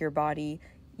you do that to your body?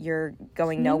 You're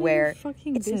going nowhere. It's none of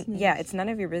your fucking business. Yeah, it's none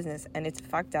of your business, and it's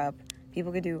fucked up.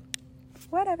 People could do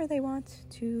whatever they want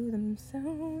to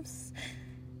themselves.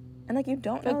 And, like, you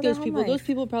don't know their home life. Those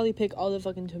people probably pick all the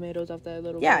fucking tomatoes off that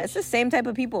little Yeah, bush. It's the same type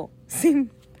of people.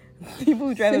 Same people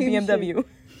who drive a BMW.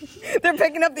 They're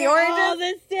picking up the oranges. All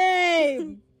the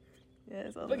same! Yeah,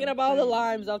 picking up all the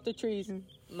limes off the trees.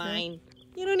 Mine.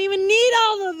 You don't even need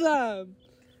all of them.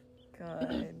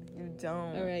 God, you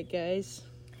don't. All right, guys.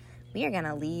 We are going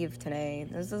to leave today.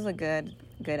 This is a good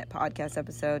podcast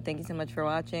episode. Thank you so much for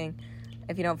watching.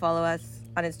 If you don't follow us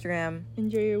on Instagram,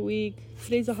 enjoy your week.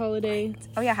 Today's a holiday.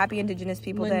 Oh, yeah. Happy Indigenous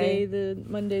People Day.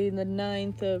 Monday, the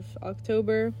 9th of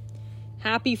October.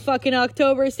 Happy fucking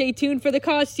October. Stay tuned for the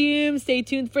costumes. Stay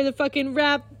tuned for the fucking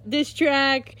rap diss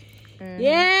track. Mm-hmm.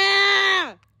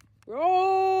 Yeah!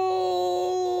 Roll!